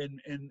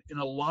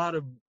a lot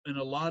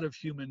of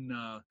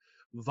human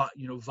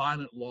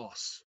violent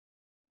loss.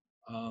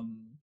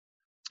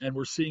 And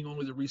we're seeing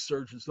only the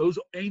resurgence. Those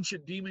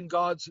ancient demon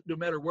gods, no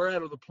matter where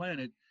out of the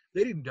planet,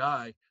 they didn't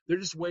die. They're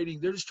just waiting.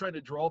 They're just trying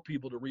to draw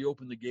people to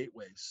reopen the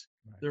gateways.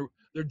 Right.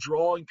 They're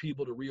drawing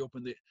people to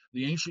reopen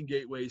the ancient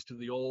gateways to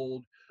the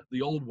old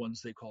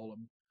ones, they call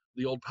them,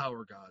 the old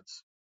power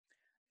gods.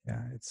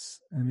 Yeah,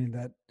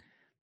 that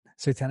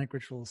satanic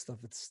ritual stuff,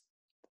 it's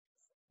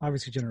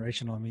obviously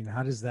generational. I mean,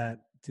 how does that,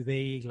 do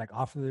they like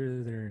offer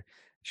their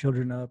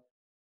children up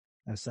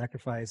as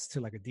sacrifice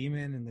to like a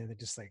demon, and they're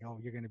just like, oh,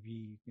 you're going to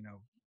be,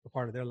 a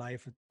part of their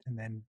life, and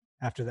then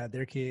after that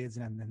their kids,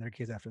 and then their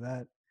kids after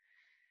that?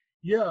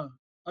 Yeah,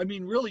 I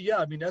mean, really, yeah.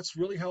 I mean, that's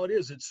really how it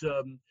is. It's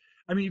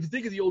I mean, if you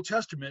think of the Old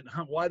Testament,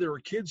 why there were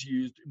kids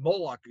used,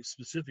 Moloch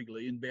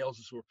specifically, and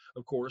Baals,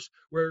 of course,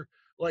 where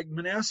like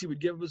Manasseh would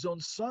give him his own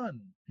son.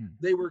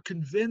 They were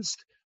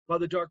convinced by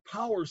the dark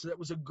powers that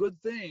was a good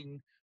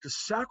thing to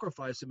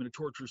sacrifice him in a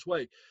torturous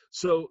way.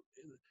 So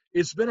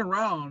it's been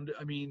around.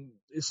 I mean,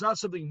 it's not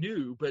something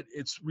new, but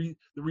it's the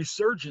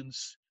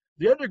resurgence.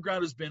 The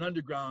underground has been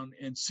underground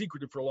and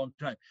secretive for a long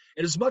time.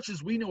 And as much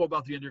as we know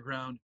about the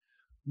underground,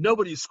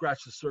 nobody's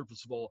scratched the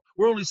surface of all.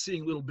 We're only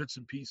seeing little bits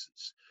and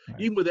pieces. Right.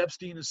 Even with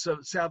Epstein and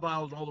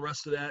Savile and all the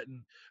rest of that,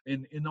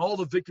 and all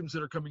the victims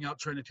that are coming out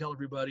trying to tell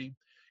everybody,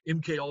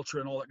 MK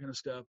Ultra and all that kind of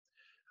stuff.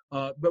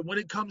 But when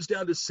it comes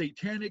down to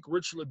satanic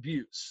ritual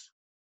abuse,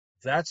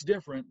 that's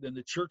different than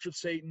the Church of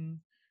Satan,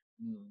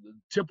 the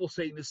Temple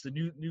Satanists, the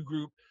new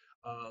group.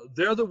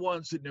 They're the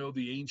ones that know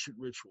the ancient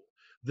ritual.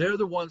 They're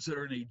the ones that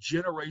are in a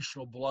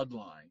generational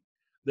bloodline.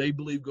 They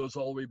believe goes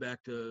all the way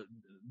back to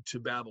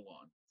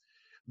Babylon.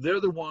 They're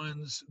the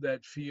ones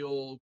that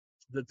feel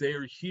that they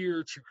are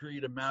here to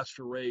create a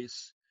master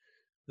race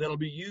that'll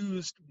be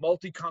used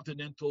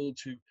multi-continental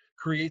to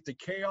create the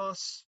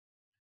chaos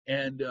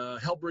and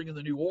help bring in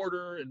the new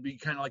order and be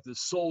kind of like the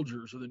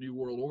soldiers of the new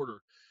world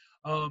order.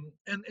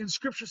 And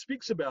Scripture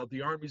speaks about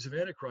the armies of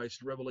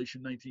Antichrist in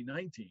Revelation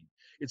 19:19.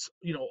 It's,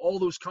 all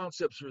those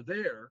concepts are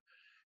there.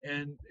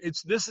 And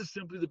this is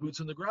simply the boots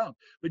on the ground.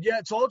 But yeah,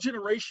 it's all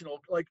generational.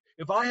 Like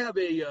if I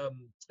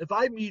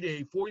meet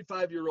a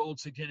 45-year-old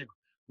satanic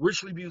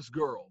ritually abused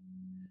girl,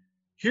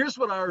 here's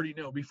what I already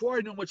know. Before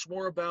I know much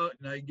more about,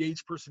 and I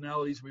engage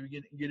personalities, maybe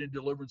get in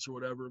deliverance or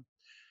whatever,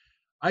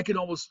 I can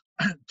almost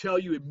tell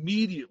you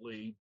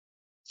immediately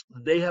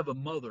they have a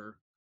mother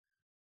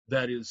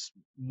that is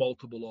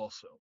multiple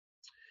also.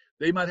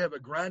 They might have a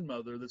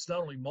grandmother that's not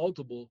only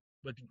multiple,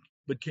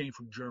 but came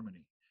from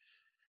Germany.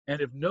 And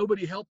if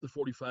nobody helped the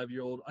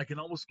 45-year-old, I can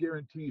almost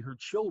guarantee her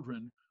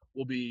children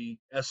will be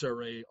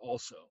SRA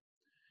also.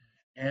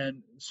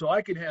 And so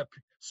I can have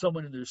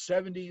someone in their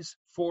 70s,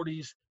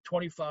 40s,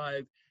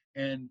 25,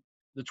 and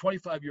the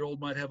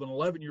 25-year-old might have an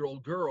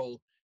 11-year-old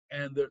girl,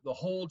 and the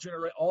whole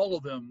generation, all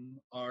of them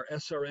are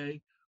SRA.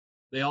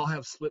 They all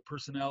have split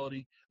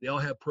personality. They all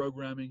have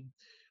programming.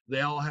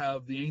 They all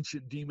have the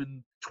ancient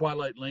demon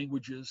twilight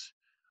languages.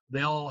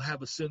 They all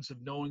have a sense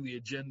of knowing the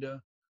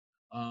agenda.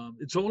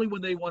 It's only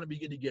when they want to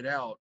begin to get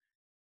out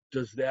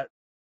does that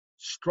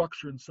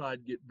structure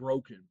inside get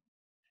broken.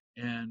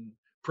 And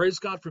praise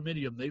God for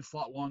many of them. They've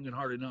fought long and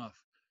hard enough.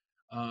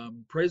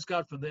 Praise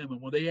God for them. And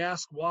when they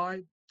ask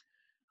why,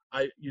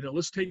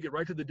 let's take it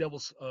right to the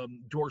devil's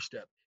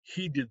doorstep.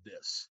 He did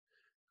this.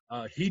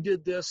 He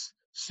did this.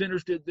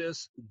 Sinners did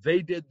this.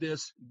 They did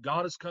this.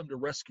 God has come to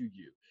rescue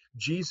you.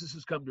 Jesus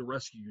has come to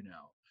rescue you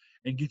now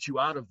and get you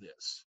out of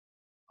this.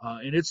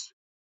 And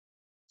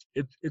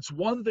it's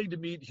one thing to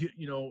meet,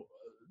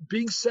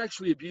 being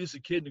sexually abused, a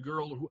kid and a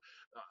girl,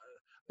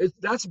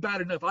 that's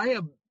bad enough. I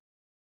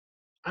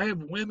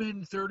have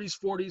women, 30s,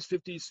 40s,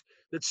 50s,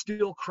 that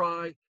still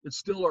cry, that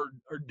still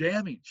are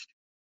damaged.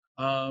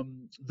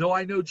 Though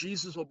I know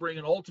Jesus will bring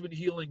an ultimate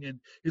healing and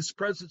his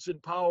presence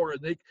and power,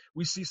 and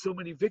we see so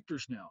many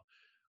victors now.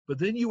 But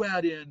then you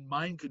add in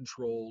mind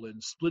control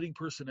and splitting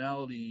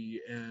personality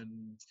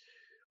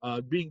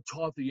and being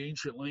taught the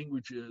ancient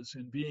languages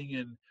and being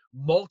in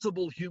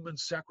multiple human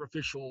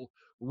sacrificial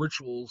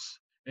rituals.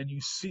 And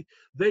you see,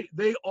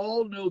 they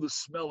all know the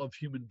smell of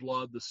human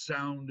blood, the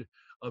sound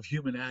of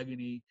human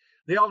agony.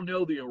 They all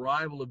know the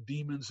arrival of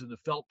demons and the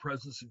felt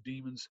presence of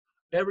demons.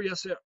 Every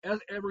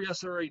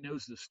SRA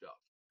knows this stuff.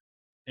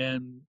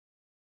 And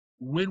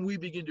when we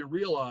begin to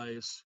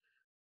realize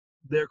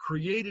they're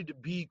created to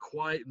be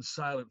quiet and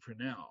silent for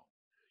now,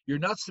 you're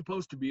not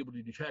supposed to be able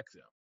to detect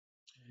them.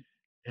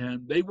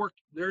 And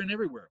they're in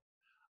everywhere.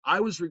 I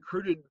was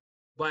recruited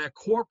by a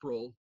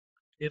corporal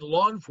in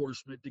law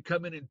enforcement to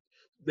come in, and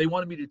they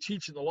wanted me to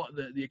teach in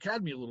the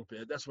academy a little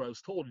bit. That's what I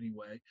was told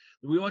anyway.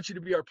 We want you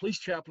to be our police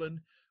chaplain.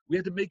 We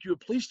have to make you a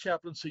police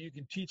chaplain so you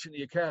can teach in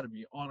the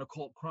academy on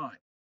occult crime.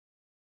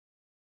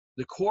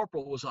 The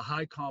corporal was a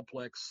high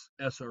complex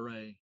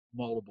SRA,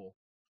 multiple,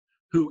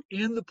 who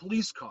in the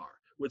police car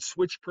would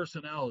switch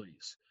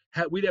personalities.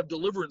 We'd have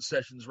deliverance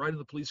sessions right in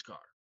the police car,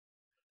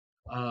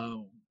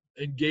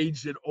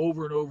 engaged in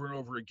over and over and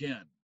over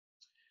again.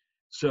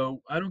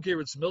 So I don't care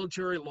if it's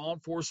military, law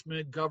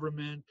enforcement,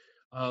 government.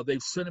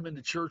 They've sent them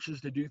into churches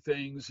to do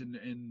things,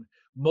 and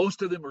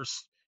most of them are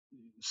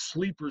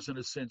sleepers in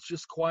a sense,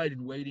 just quiet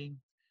and waiting.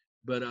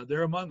 But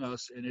they're among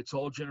us, and it's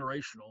all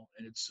generational,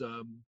 and it's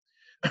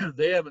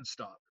they haven't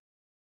stopped.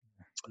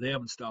 They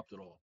haven't stopped at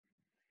all.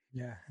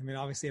 Yeah, I mean,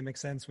 obviously it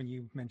makes sense when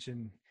you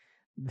mention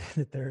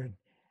that they're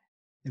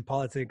in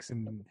politics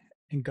and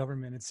in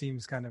government. It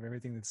seems kind of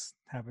everything that's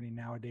happening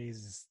nowadays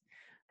is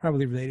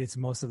probably related to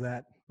most of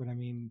that. But I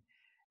mean,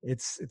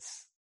 it's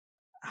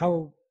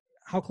how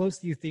close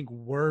do you think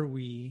were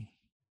we,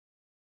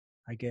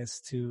 I guess,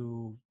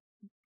 to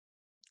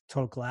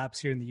total collapse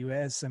here in the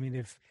U.S.? I mean,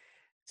 if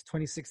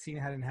 2016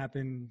 hadn't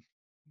happened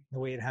the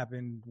way it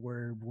happened,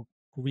 were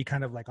we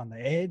kind of like on the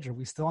edge? Are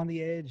we still on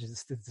the edge?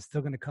 Is it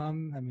still going to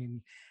come? I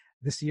mean,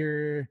 this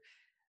year,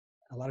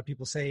 a lot of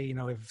people say, you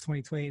know, if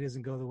 2020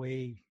 doesn't go the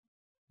way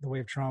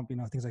of Trump, you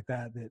know, things like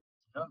that,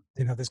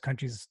 you know, this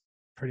country's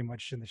pretty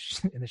much in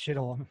the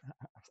shithole.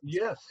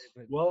 Yes.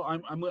 Well,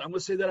 I'm going to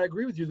say that I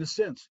agree with you in this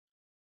sense.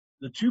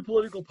 The two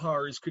political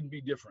powers couldn't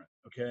be different,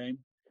 okay?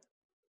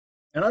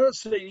 And I don't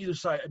say either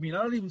side. I mean,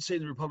 I don't even say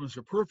the Republicans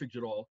are perfect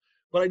at all,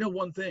 but I know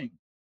one thing.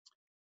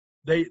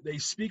 They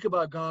speak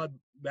about God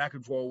back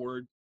and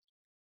forward.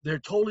 They're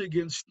totally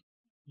against,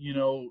 you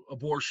know,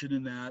 abortion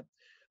and that.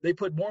 They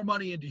put more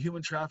money into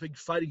human trafficking,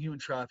 fighting human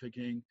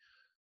trafficking.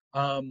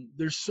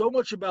 There's so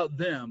much about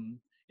them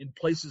in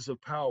places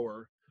of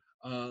power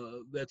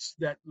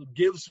that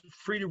gives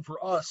freedom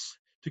for us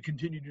to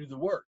continue to do the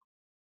work.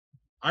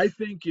 I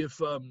think if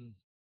the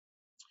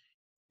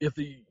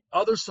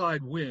other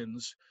side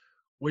wins,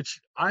 which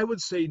I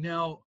would say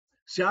now,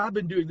 see, I've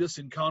been doing this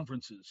in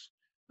conferences.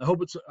 I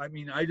hope it's, I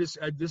mean,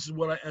 this is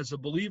what as a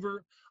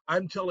believer,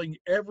 I'm telling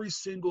every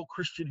single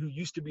Christian who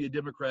used to be a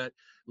Democrat,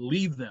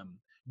 leave them,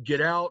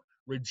 get out,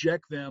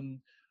 reject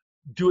them,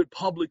 do it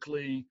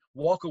publicly,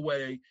 walk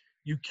away.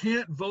 You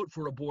can't vote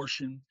for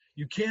abortion.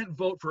 You can't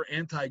vote for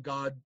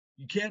anti-God.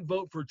 You can't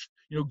vote for,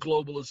 you know,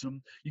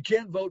 globalism. You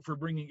can't vote for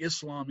bringing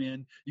Islam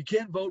in. You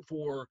can't vote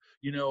for,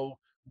 you know,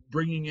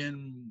 bringing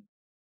in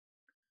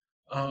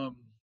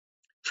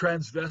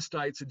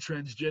transvestites and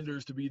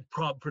transgenders to be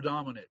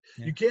predominant.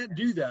 Yeah. You can't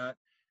do that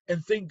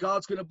and think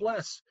God's going to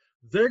bless.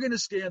 They're going to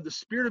stand. The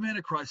spirit of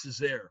Antichrist is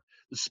there.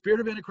 The spirit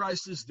of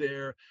Antichrist is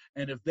there.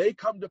 And if they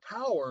come to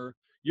power,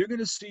 you're going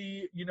to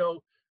see, you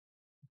know,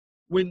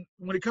 when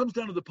it comes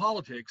down to the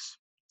politics,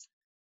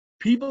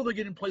 people that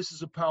get in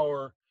places of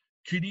power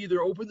can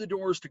either open the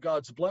doors to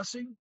God's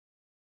blessing,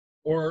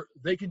 or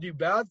they can do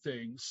bad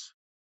things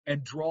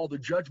and draw the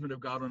judgment of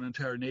God on an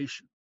entire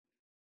nation.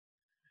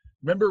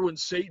 Remember when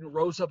Satan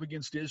rose up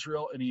against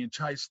Israel and he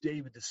enticed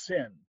David to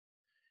sin?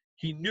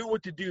 He knew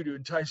what to do to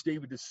entice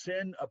David to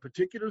sin a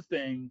particular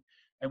thing,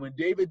 and when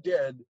David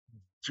did,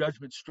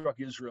 judgment struck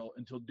Israel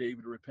until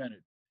David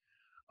repented.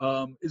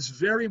 It's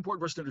very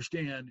important for us to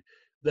understand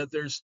that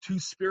there's two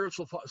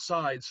spiritual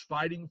sides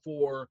fighting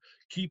for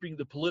keeping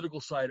the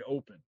political side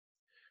open.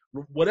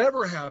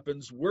 Whatever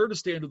happens, we're to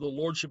stay under the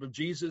lordship of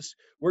Jesus.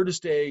 We're to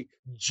stay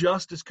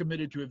just as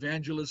committed to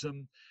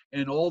evangelism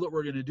and all that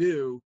we're going to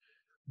do.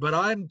 But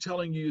I'm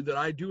telling you that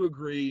I do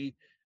agree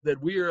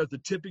that we are at the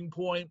tipping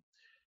point.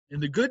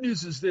 And the good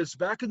news is this: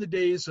 back in the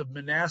days of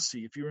Manasseh,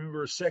 if you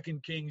remember 2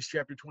 Kings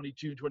chapter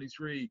 22 and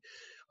 23,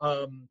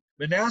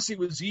 Manasseh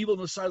was evil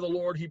in the sight of the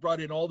Lord. He brought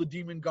in all the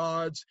demon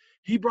gods.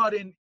 He's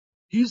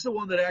the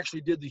one that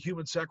actually did the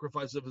human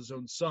sacrifice of his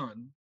own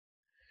son.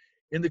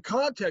 In the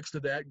context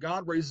of that,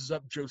 God raises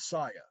up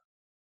Josiah.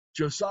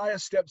 Josiah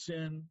steps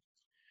in.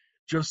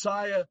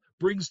 Josiah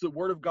brings the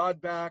word of God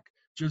back.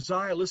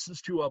 Josiah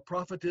listens to a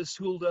prophetess,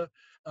 Huldah,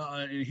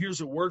 and hears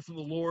a word from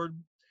the Lord.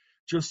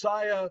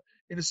 Josiah,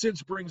 in a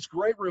sense, brings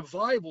great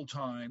revival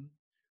time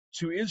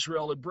to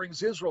Israel and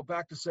brings Israel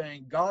back to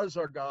saying, God is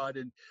our God,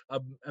 and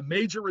a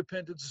major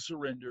repentance and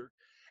surrender.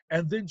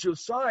 And then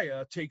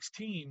Josiah takes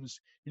teams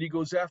and he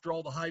goes after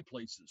all the high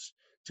places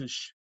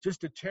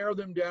just to tear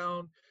them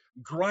down,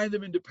 grind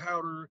them into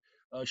powder,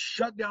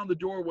 shut down the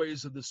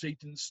doorways of the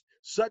Satans,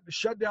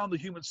 shut down the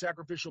human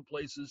sacrificial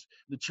places,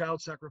 the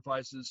child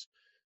sacrifices.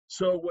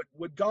 So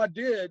what God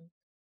did,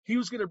 he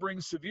was going to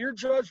bring severe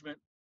judgment,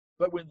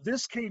 but when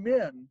this came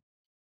in,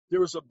 there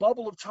was a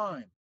bubble of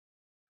time.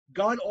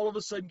 God all of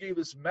a sudden gave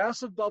this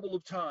massive bubble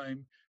of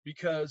time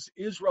because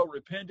Israel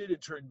repented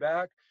and turned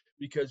back,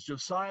 because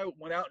Josiah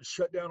went out and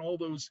shut down all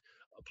those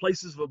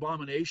places of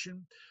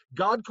abomination.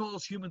 God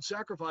calls human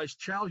sacrifice,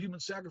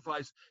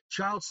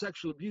 child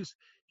sexual abuse,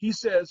 he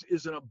says,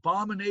 is an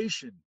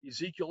abomination,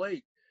 Ezekiel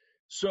 8.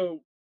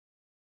 So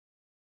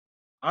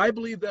I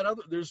believe that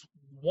there's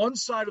one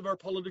side of our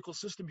political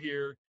system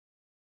here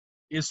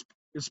is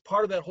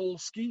part of that whole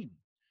scheme,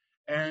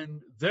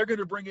 and they're going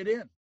to bring it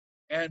in.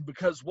 And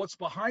because what's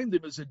behind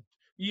them is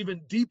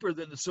even deeper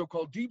than the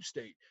so-called deep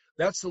state.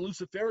 That's the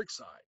Luciferic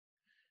side.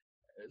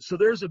 So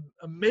there's a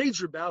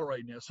major battle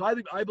right now. So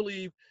I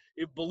believe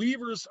if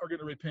believers are going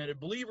to repent, if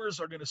believers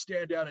are going to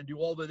stand down and do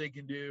all that they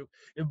can do,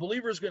 if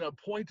believers are going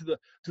to point to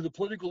the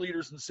political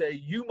leaders and say,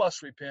 you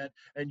must repent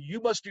and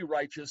you must do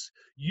righteous,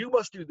 you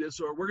must do this,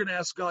 or we're going to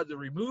ask God to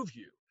remove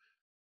you.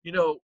 You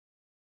know,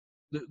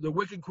 the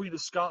wicked Queen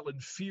of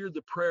Scotland feared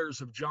the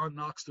prayers of John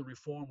Knox the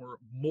Reformer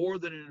more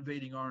than an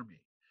invading army.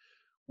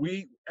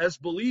 We, as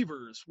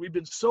believers, we've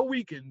been so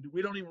weakened,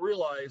 we don't even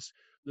realize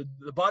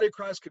the body of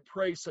Christ could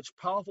pray such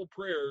powerful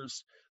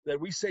prayers that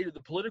we say to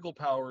the political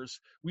powers,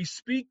 we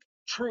speak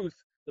truth,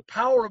 the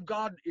power of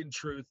God in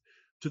truth,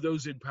 to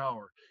those in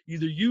power.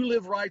 Either you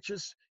live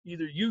righteous,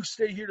 either you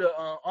stay here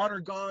to honor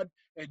God,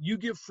 and you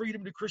give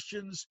freedom to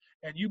Christians,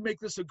 and you make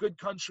this a good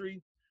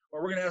country,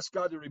 or we're going to ask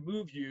God to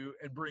remove you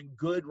and bring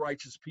good,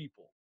 righteous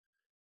people.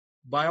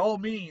 By all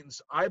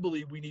means, I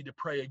believe we need to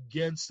pray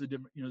against the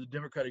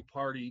Democratic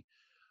Party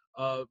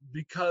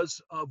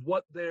because of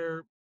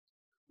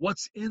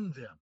what's in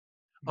them.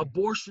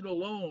 Abortion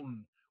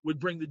alone would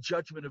bring the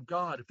judgment of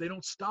God if they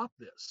don't stop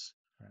this.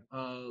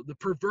 Right. The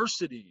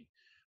perversity,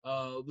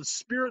 the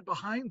spirit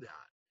behind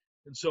that.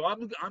 And so I'm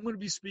going to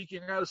be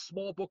speaking. I got a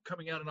small book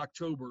coming out in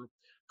October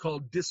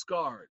called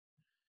Discard.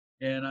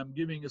 And I'm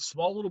giving a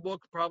small little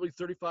book, probably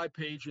 35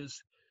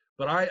 pages.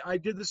 But I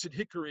did this at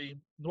Hickory,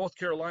 North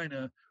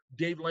Carolina.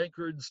 Dave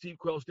Lankard and Steve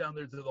Quells down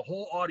there, to the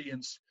whole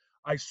audience.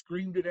 I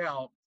screamed it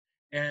out.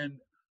 And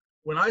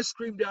when I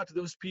screamed out to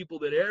those people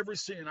that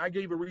and I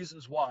gave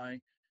reasons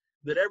why,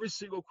 that every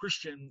single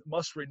Christian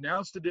must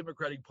renounce the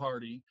Democratic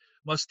Party,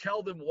 must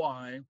tell them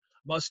why,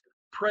 must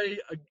pray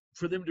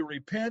for them to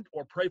repent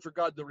or pray for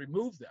God to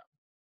remove them.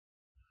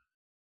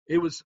 It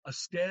was a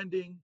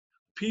standing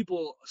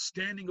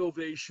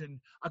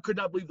ovation. I could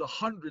not believe the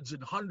hundreds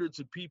and hundreds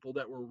of people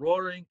that were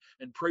roaring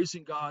and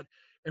praising God.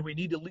 And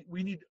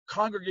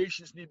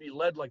congregations need to be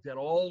led like that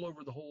all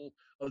over the whole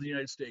of the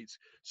United States.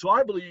 So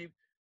I believe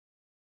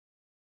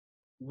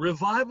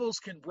revivals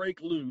can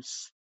break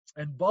loose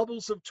and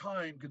bubbles of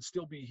time can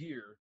still be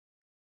here,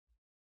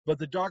 but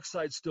the dark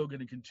side's still going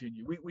to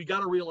continue. We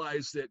got to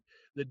realize that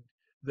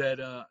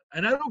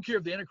and I don't care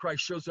if the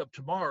Antichrist shows up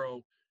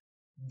tomorrow,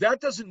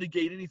 that doesn't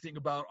negate anything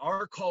about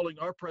our calling,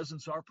 our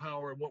presence, our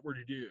power, and what we're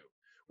to do.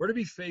 We're to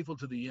be faithful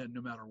to the end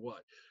no matter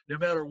what. No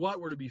matter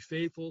what, we're to be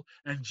faithful,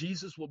 and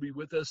Jesus will be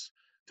with us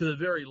to the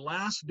very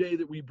last day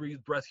that we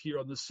breathe breath here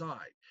on this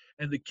side.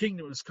 And the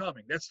kingdom is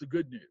coming. That's the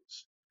good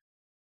news.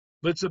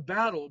 But it's a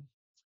battle,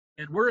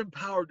 and we're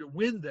empowered to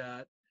win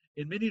that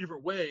in many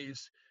different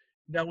ways.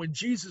 Now, when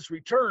Jesus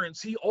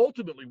returns, he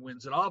ultimately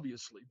wins it,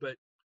 obviously. But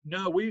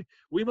no, we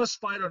must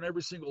fight on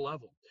every single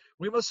level.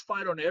 We must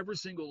fight on every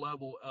single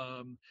level.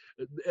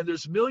 And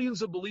there's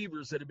millions of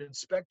believers that have been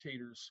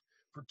spectators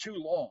for too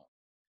long.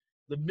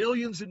 The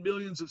millions and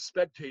millions of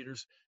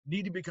spectators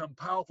need to become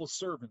powerful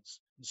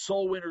servants, and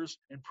soul winners,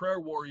 and prayer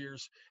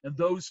warriors, and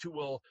those who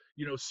will,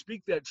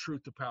 speak that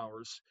truth to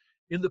powers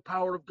in the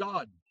power of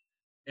God.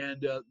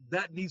 And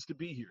that needs to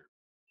be here.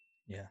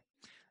 Yeah,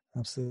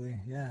 absolutely.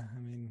 Yeah, I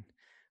mean,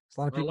 there's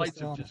a lot of people. Our lights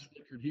have just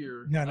flickered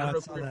here. No, I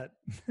saw that.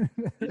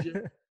 Did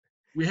you?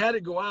 We had to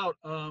go out.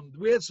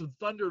 We had some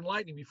thunder and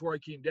lightning before I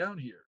came down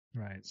here.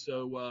 Right.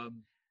 So,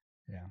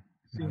 yeah.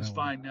 Seems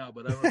fine now,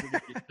 but I don't think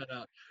it get cut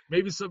out.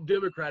 Maybe some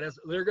Democrat has.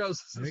 There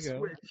goes the switch.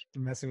 Go.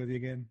 I'm messing with you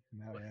again.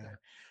 No, yeah.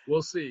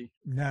 We'll see.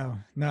 No.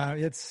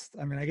 It's.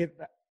 I mean, I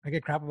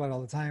get crap about it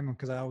all the time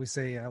because I always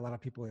say a lot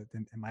of people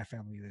in my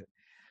family that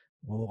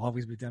will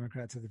always be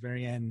Democrats at the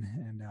very end,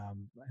 and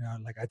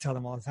like I tell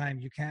them all the time,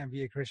 you can't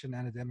be a Christian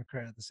and a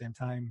Democrat at the same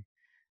time,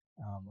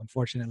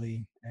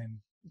 unfortunately, and.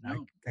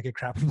 No. I get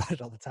crap about it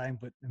all the time,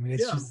 but I mean,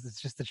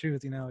 it's just the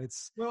truth,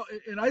 it's. Well,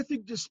 and I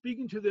think just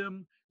speaking to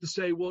them to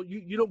say, well,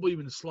 you don't believe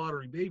in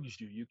slaughtering babies,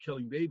 do you?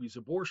 Killing babies,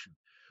 abortion.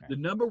 Right. The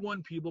number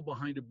one people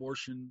behind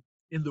abortion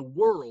in the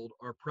world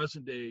are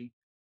present day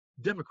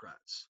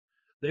Democrats.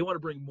 They want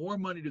to bring more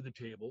money to the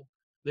table.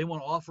 They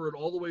want to offer it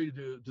all the way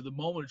to the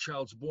moment a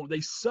child's born.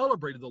 They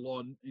celebrated the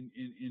law in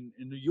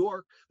New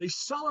York. They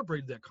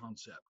celebrated that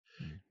concept.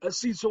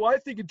 Mm-hmm. So I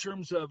think in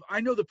terms of, I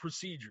know the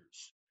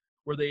procedures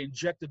where they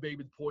inject the baby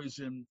with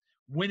poison.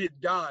 When it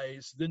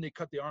dies, then they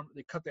cut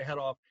the head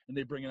off, and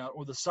they bring it out,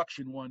 or the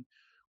suction one.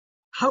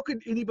 How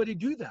could anybody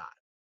do that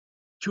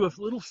to a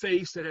little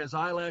face that has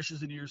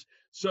eyelashes and ears?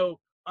 So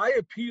I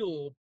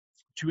appeal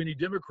to any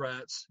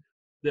Democrats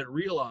that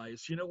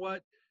realize, you know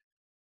what?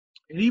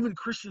 And even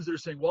Christians that are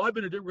saying, well, I've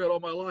been a Democrat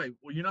all my life.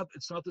 Well, you're not.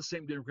 It's not the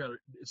same Democrat.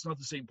 It's not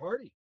the same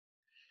party.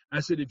 I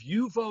said, if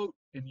you vote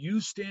and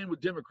you stand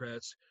with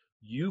Democrats,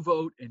 you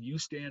vote and you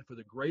stand for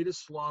the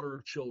greatest slaughter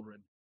of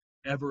children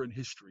ever in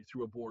history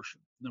through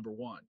abortion, number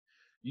one.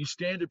 You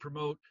stand to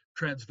promote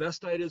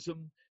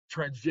transvestitism,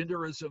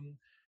 transgenderism,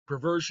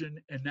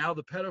 perversion, and now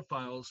the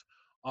pedophiles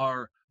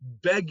are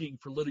begging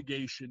for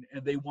litigation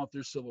and they want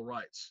their civil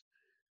rights.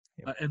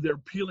 Yep. And they're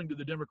appealing to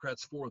the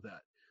Democrats for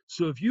that.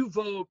 So if you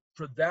vote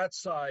for that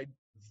side,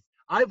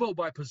 I vote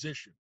by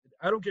position.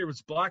 I don't care if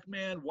it's black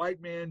man,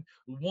 white man,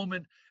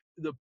 woman,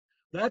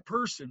 that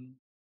person,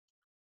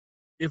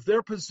 if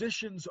their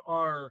positions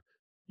are,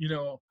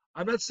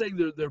 I'm not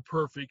saying they're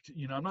perfect.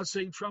 I'm not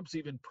saying Trump's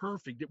even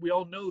perfect. We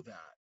all know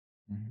that.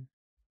 Mm-hmm.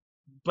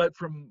 But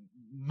from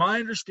my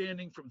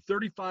understanding, from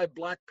 35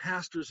 black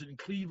pastors in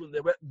Cleveland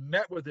that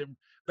met with him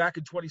back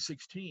in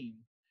 2016,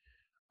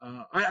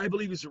 I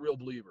believe he's a real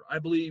believer.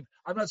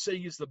 I'm not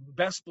saying he's the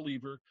best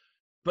believer,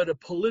 but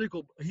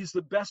he's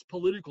the best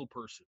political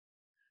person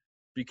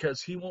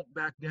because he won't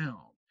back down.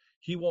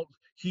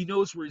 He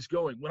knows where he's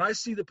going. When I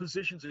see the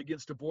positions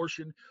against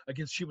abortion,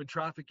 against human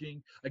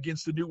trafficking,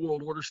 against the New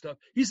World Order stuff,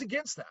 he's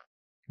against that.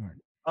 Right.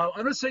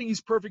 I'm not saying he's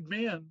a perfect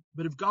man,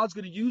 but if God's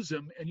going to use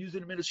him and use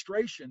an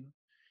administration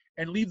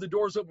and leave the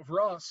doors open for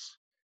us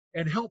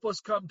and help us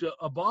come to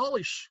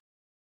abolish,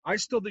 I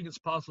still think it's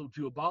possible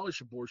to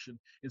abolish abortion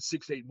in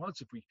 6 to 8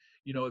 months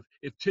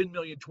if 10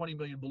 million, 20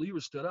 million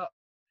believers stood up.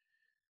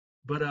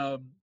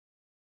 But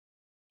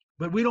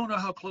we don't know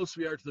how close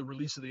we are to the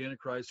release of the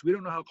Antichrist. We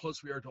don't know how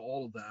close we are to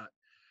all of that,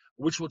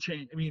 which will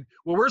change. I mean,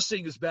 what we're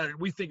seeing is bad, and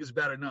we think is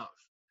bad enough.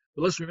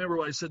 But let's remember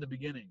what I said in the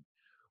beginning.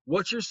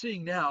 What you're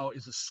seeing now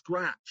is a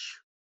scratch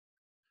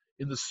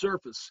in the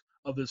surface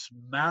of this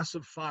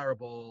massive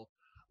fireball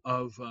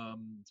of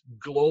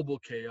global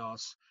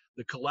chaos,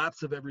 the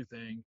collapse of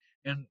everything,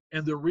 and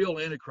the real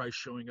Antichrist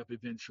showing up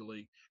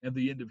eventually, and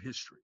the end of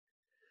history.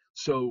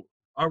 So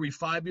are we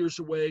 5 years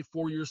away,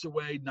 4 years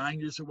away, 9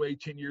 years away,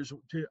 10 years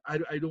away?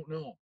 I don't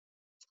know.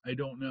 I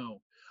don't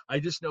know. I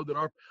just know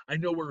that I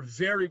know we're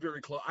very,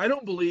 very close. I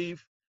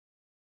believe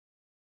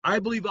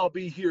I'll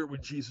be here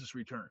when Jesus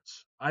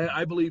returns.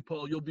 I believe,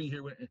 Paul, you'll be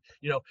here when,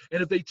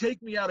 and if they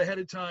take me out ahead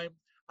of time,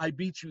 I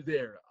beat you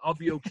there. I'll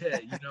be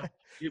okay.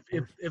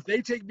 If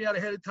they take me out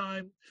ahead of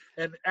time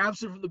and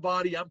absent from the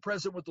body, I'm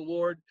present with the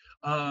Lord.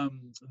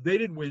 They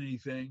didn't win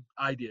anything.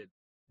 I did.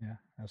 Yeah,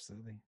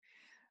 absolutely.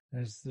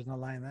 There's no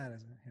lie in that,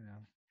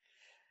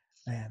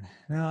 man.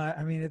 No,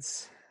 I mean,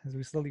 it's, as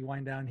we slowly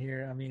wind down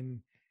here, I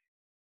mean,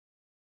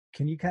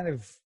 can you kind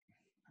of,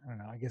 I don't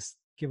know, I guess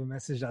give a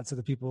message out to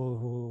the people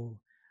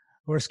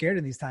who are scared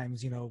in these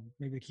times,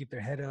 maybe to keep their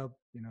head up,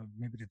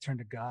 maybe to turn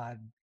to God,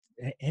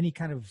 any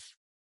kind of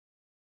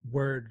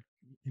word,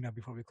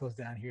 before we close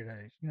down here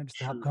to, just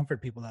to help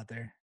comfort people out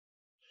there?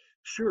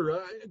 Sure.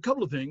 A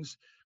couple of things.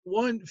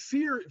 One,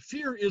 fear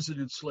is an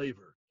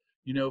enslaver.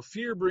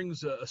 Fear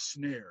brings a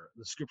snare.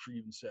 The scripture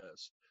even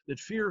says that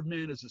fear of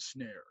man is a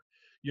snare.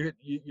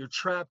 You're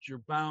trapped,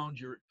 you're bound,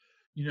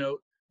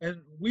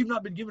 and we've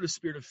not been given a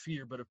spirit of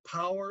fear, but of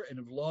power and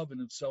of love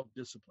and of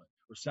self-discipline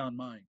or sound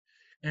mind.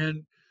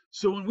 And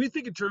so when we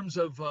think in terms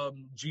of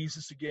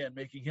Jesus, again,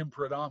 making him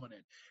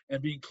predominant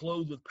and being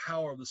clothed with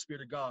power of the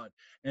Spirit of God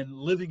and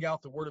living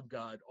out the Word of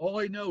God, all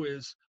I know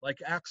is,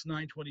 like Acts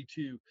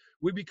 9:22,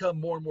 we become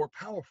more and more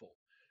powerful.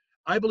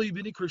 I believe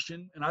any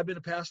Christian, and I've been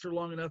a pastor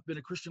long enough, been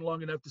a Christian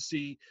long enough to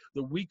see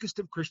the weakest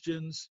of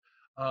Christians.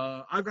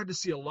 I've got to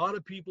see a lot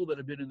of people that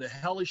have been in the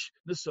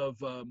hellishness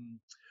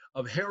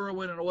of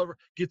heroin and whatever,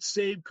 get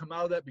saved, come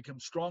out of that, become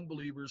strong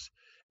believers.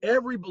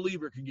 Every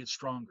believer can get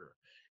stronger.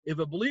 If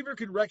a believer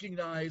can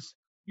recognize,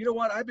 you know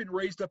what, I've been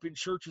raised up in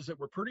churches that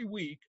were pretty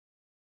weak.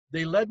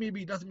 They led me to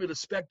be nothing but a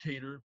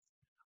spectator.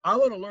 I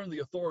want to learn the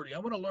authority. I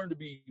want to learn to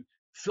be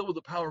filled with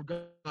the power of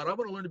God. I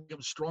want to learn to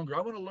become stronger.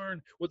 I want to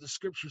learn what the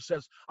scripture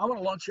says. I want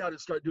to launch out and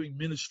start doing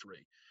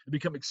ministry and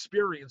become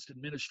experienced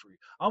in ministry.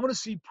 I want to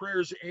see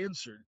prayers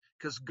answered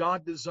because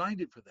God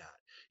designed it for that.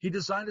 He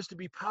designed us to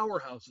be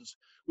powerhouses.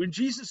 When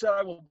Jesus said,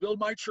 I will build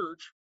my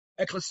church,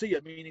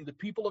 ecclesia, meaning the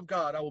people of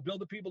God, I will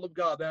build the people of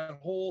God, that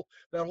whole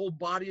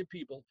body of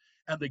people,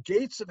 and the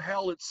gates of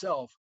hell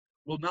itself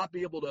will not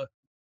be able to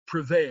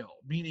prevail,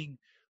 meaning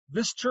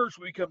this church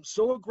will become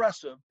so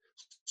aggressive,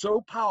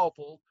 so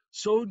powerful,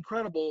 so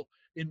incredible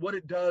in what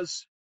it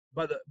does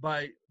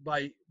by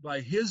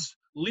his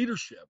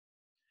leadership,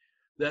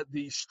 that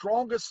the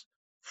strongest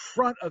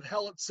front of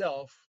hell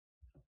itself,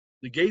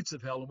 the gates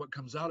of hell and what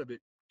comes out of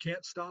it,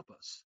 can't stop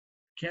us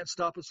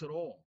at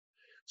all.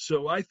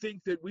 So I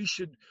think that we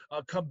should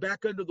come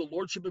back under the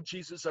lordship of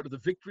Jesus, under the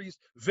victory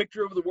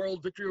over the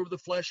world, victory over the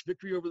flesh,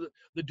 victory over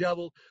the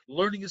devil,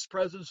 learning his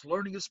presence,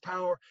 learning his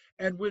power.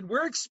 And when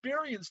we're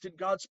experienced in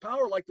God's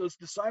power, like those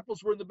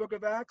disciples were in the book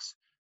of Acts,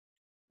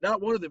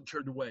 not one of them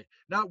turned away.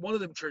 Not one of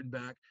them turned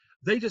back.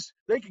 They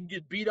can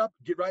get beat up,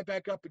 get right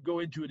back up and go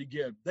into it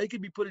again. They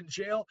can be put in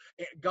jail.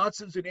 God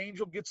sends an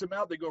angel, gets them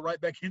out. They go right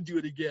back into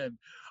it again.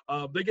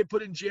 They get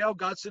put in jail.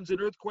 God sends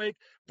an earthquake,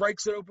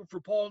 breaks it open for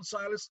Paul and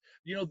Silas.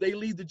 They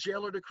lead the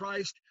jailer to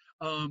Christ.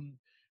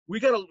 we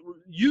got to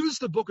use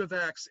the book of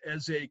Acts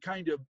as a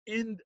kind of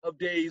end of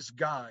days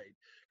guide,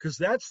 because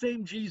that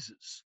same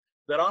Jesus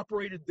that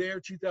operated there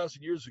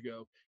 2,000 years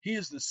ago, he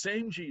is the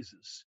same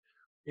Jesus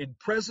in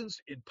presence,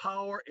 in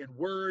power, in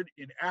word,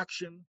 in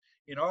action,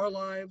 in our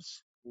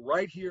lives,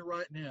 right here,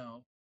 right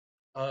now,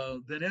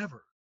 than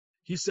ever.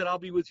 He said, I'll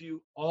be with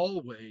you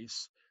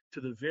always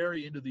to the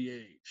very end of the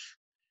age.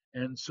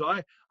 And so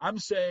I'm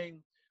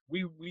saying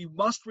we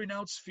must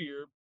renounce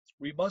fear.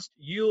 We must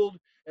yield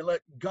and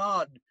let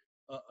God,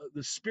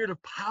 the spirit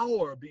of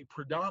power, be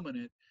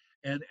predominant.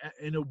 And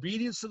in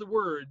obedience to the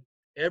word,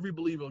 every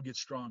believer will get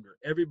stronger.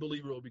 Every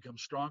believer will become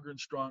stronger and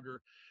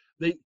stronger.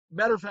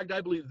 Matter of fact,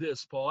 I believe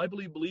this, Paul. I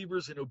believe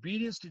believers in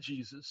obedience to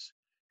Jesus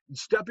and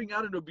stepping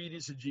out in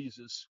obedience to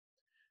Jesus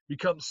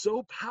become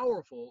so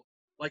powerful,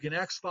 like in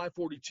Acts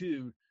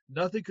 5:42,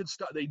 nothing could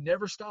stop. They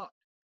never stopped.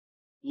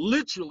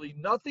 Literally,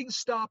 nothing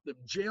stopped them.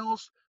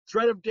 Jails,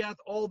 threat of death,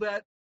 all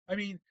that. I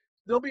mean,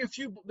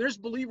 there's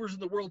believers in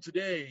the world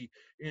today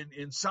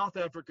in South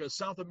Africa,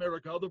 South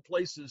America, other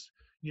places,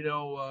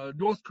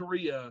 North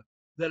Korea,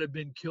 that have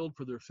been killed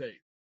for their faith.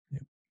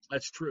 Yep.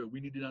 That's true. We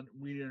need to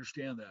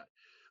understand that.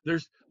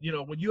 There's,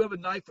 when you have a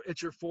knife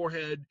at your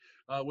forehead,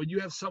 when you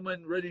have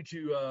someone ready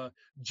to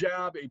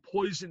jab a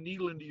poison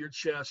needle into your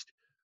chest,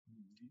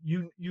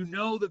 you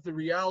know that the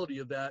reality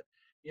of that.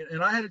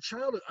 And I have a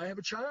child,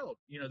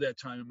 that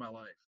time in my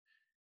life,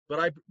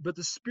 but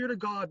the Spirit of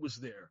God was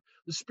there.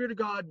 The Spirit of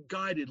God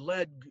guided,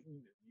 led.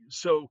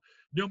 So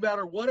no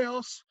matter what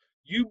else,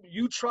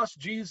 you trust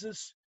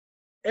Jesus.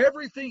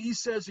 Everything he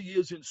says he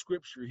is in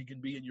Scripture, he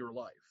can be in your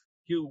life.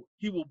 He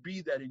will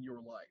be that in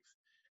your life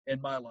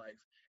and my life.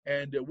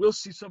 And we'll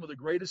see some of the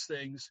greatest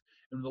things.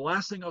 And the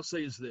last thing I'll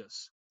say is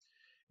this.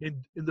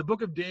 In the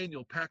book of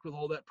Daniel, packed with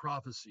all that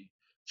prophecy,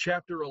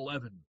 chapter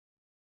 11,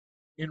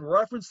 in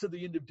reference to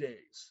the end of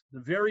days, the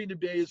very end of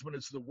days when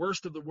it's the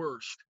worst of the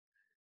worst,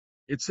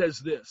 it says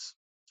this: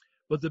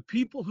 but the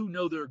people who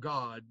know their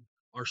God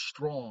are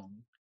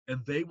strong,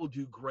 and they will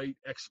do great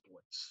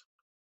exploits.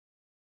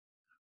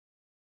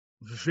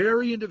 The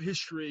very end of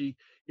history,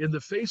 in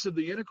the face of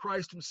the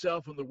Antichrist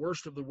himself and the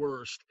worst of the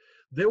worst,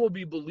 there will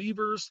be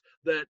believers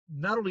that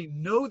not only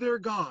know their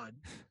God,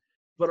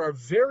 but are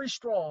very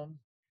strong,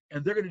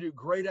 and they're going to do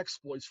great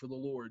exploits for the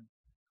Lord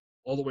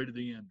all the way to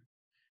the end.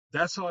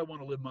 That's how I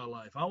want to live my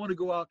life. I want to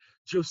go out.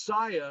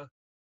 Josiah,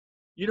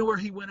 you know where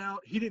he went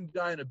out? He didn't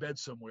die in a bed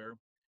somewhere.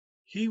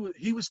 He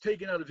was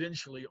taken out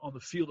eventually on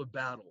the field of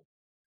battle.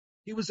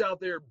 He was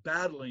out there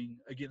battling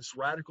against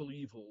radical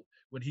evil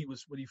when he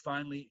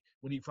finally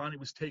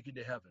was taken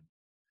to heaven.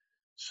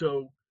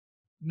 So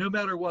no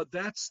matter what,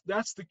 that's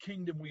the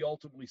kingdom we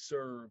ultimately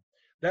serve.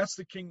 That's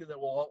the kingdom that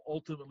will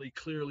ultimately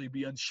clearly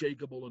be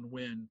unshakable and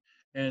win.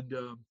 And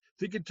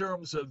think in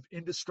terms of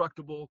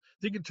indestructible.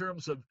 Think in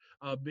terms of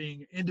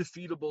being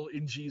indefeatable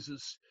in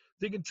Jesus.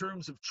 Think in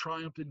terms of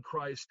triumph in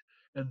Christ.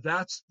 And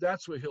that's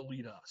where he'll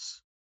lead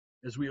us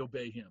as we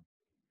obey him.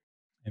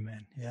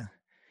 Amen. Yeah.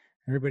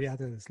 Everybody out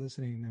there that's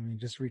listening, I mean,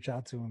 just reach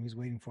out to him. He's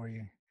waiting for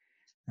you.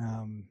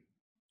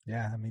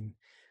 Yeah, I mean,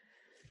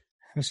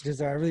 Mr.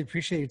 Dizdar, I really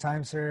appreciate your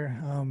time, sir.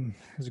 It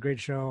was a great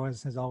show.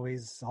 As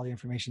always, all the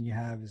information you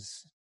have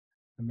is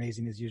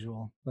amazing as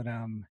usual. But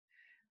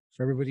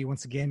for everybody,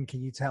 once again,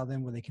 can you tell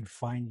them where they can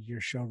find your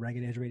show,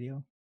 Ragged Edge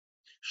Radio?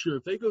 Sure.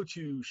 If they go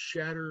to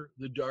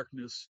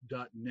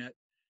shatterthedarkness.net,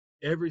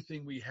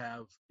 everything we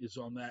have is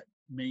on that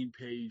main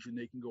page, and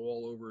they can go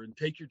all over and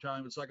take your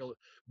time. It's like a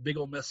big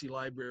old messy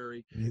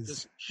library.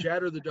 Just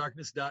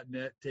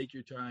shatterthedarkness.net, take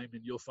your time,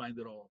 and you'll find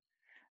it all.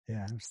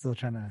 Yeah, I'm still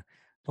trying to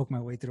poke my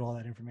way through all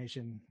that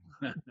information.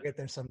 We'll get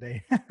there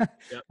someday.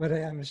 Yep. But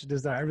Mr.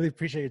 Dizdar, I really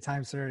appreciate your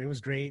time, sir. It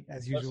was great,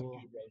 as usual.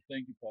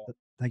 Thank you, Paul.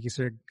 Thank you,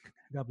 sir.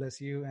 God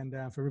bless you. And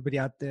for everybody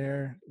out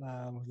there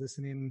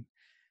listening,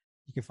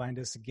 you can find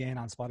us again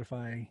on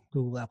Spotify,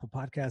 Google, Apple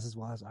Podcasts, as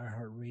well as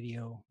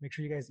iHeartRadio. Make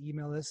sure you guys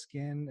email us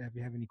again if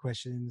you have any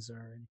questions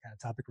or any kind of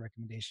topic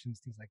recommendations,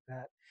 things like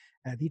that,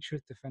 at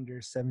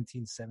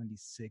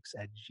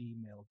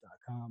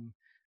thetruthDefender1776@gmail.com.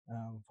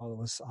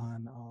 Follow us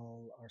on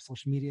all our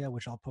social media,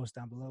 which I'll post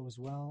down below as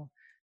well.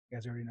 You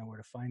guys already know where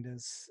to find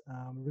us.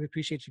 Really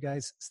appreciate you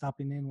guys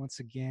stopping in once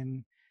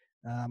again.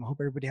 I hope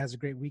everybody has a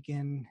great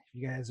weekend.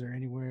 If you guys are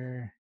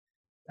anywhere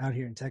out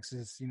here in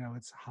Texas,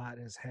 it's hot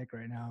as heck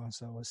right now,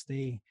 so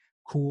stay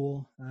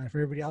cool.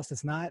 For everybody else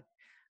that's not,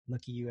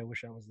 lucky you. I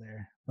wish I was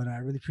there. But I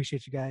really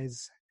appreciate you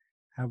guys.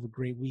 Have a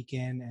great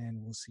weekend,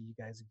 and we'll see you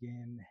guys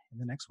again in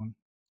the next one.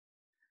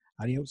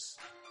 Adios.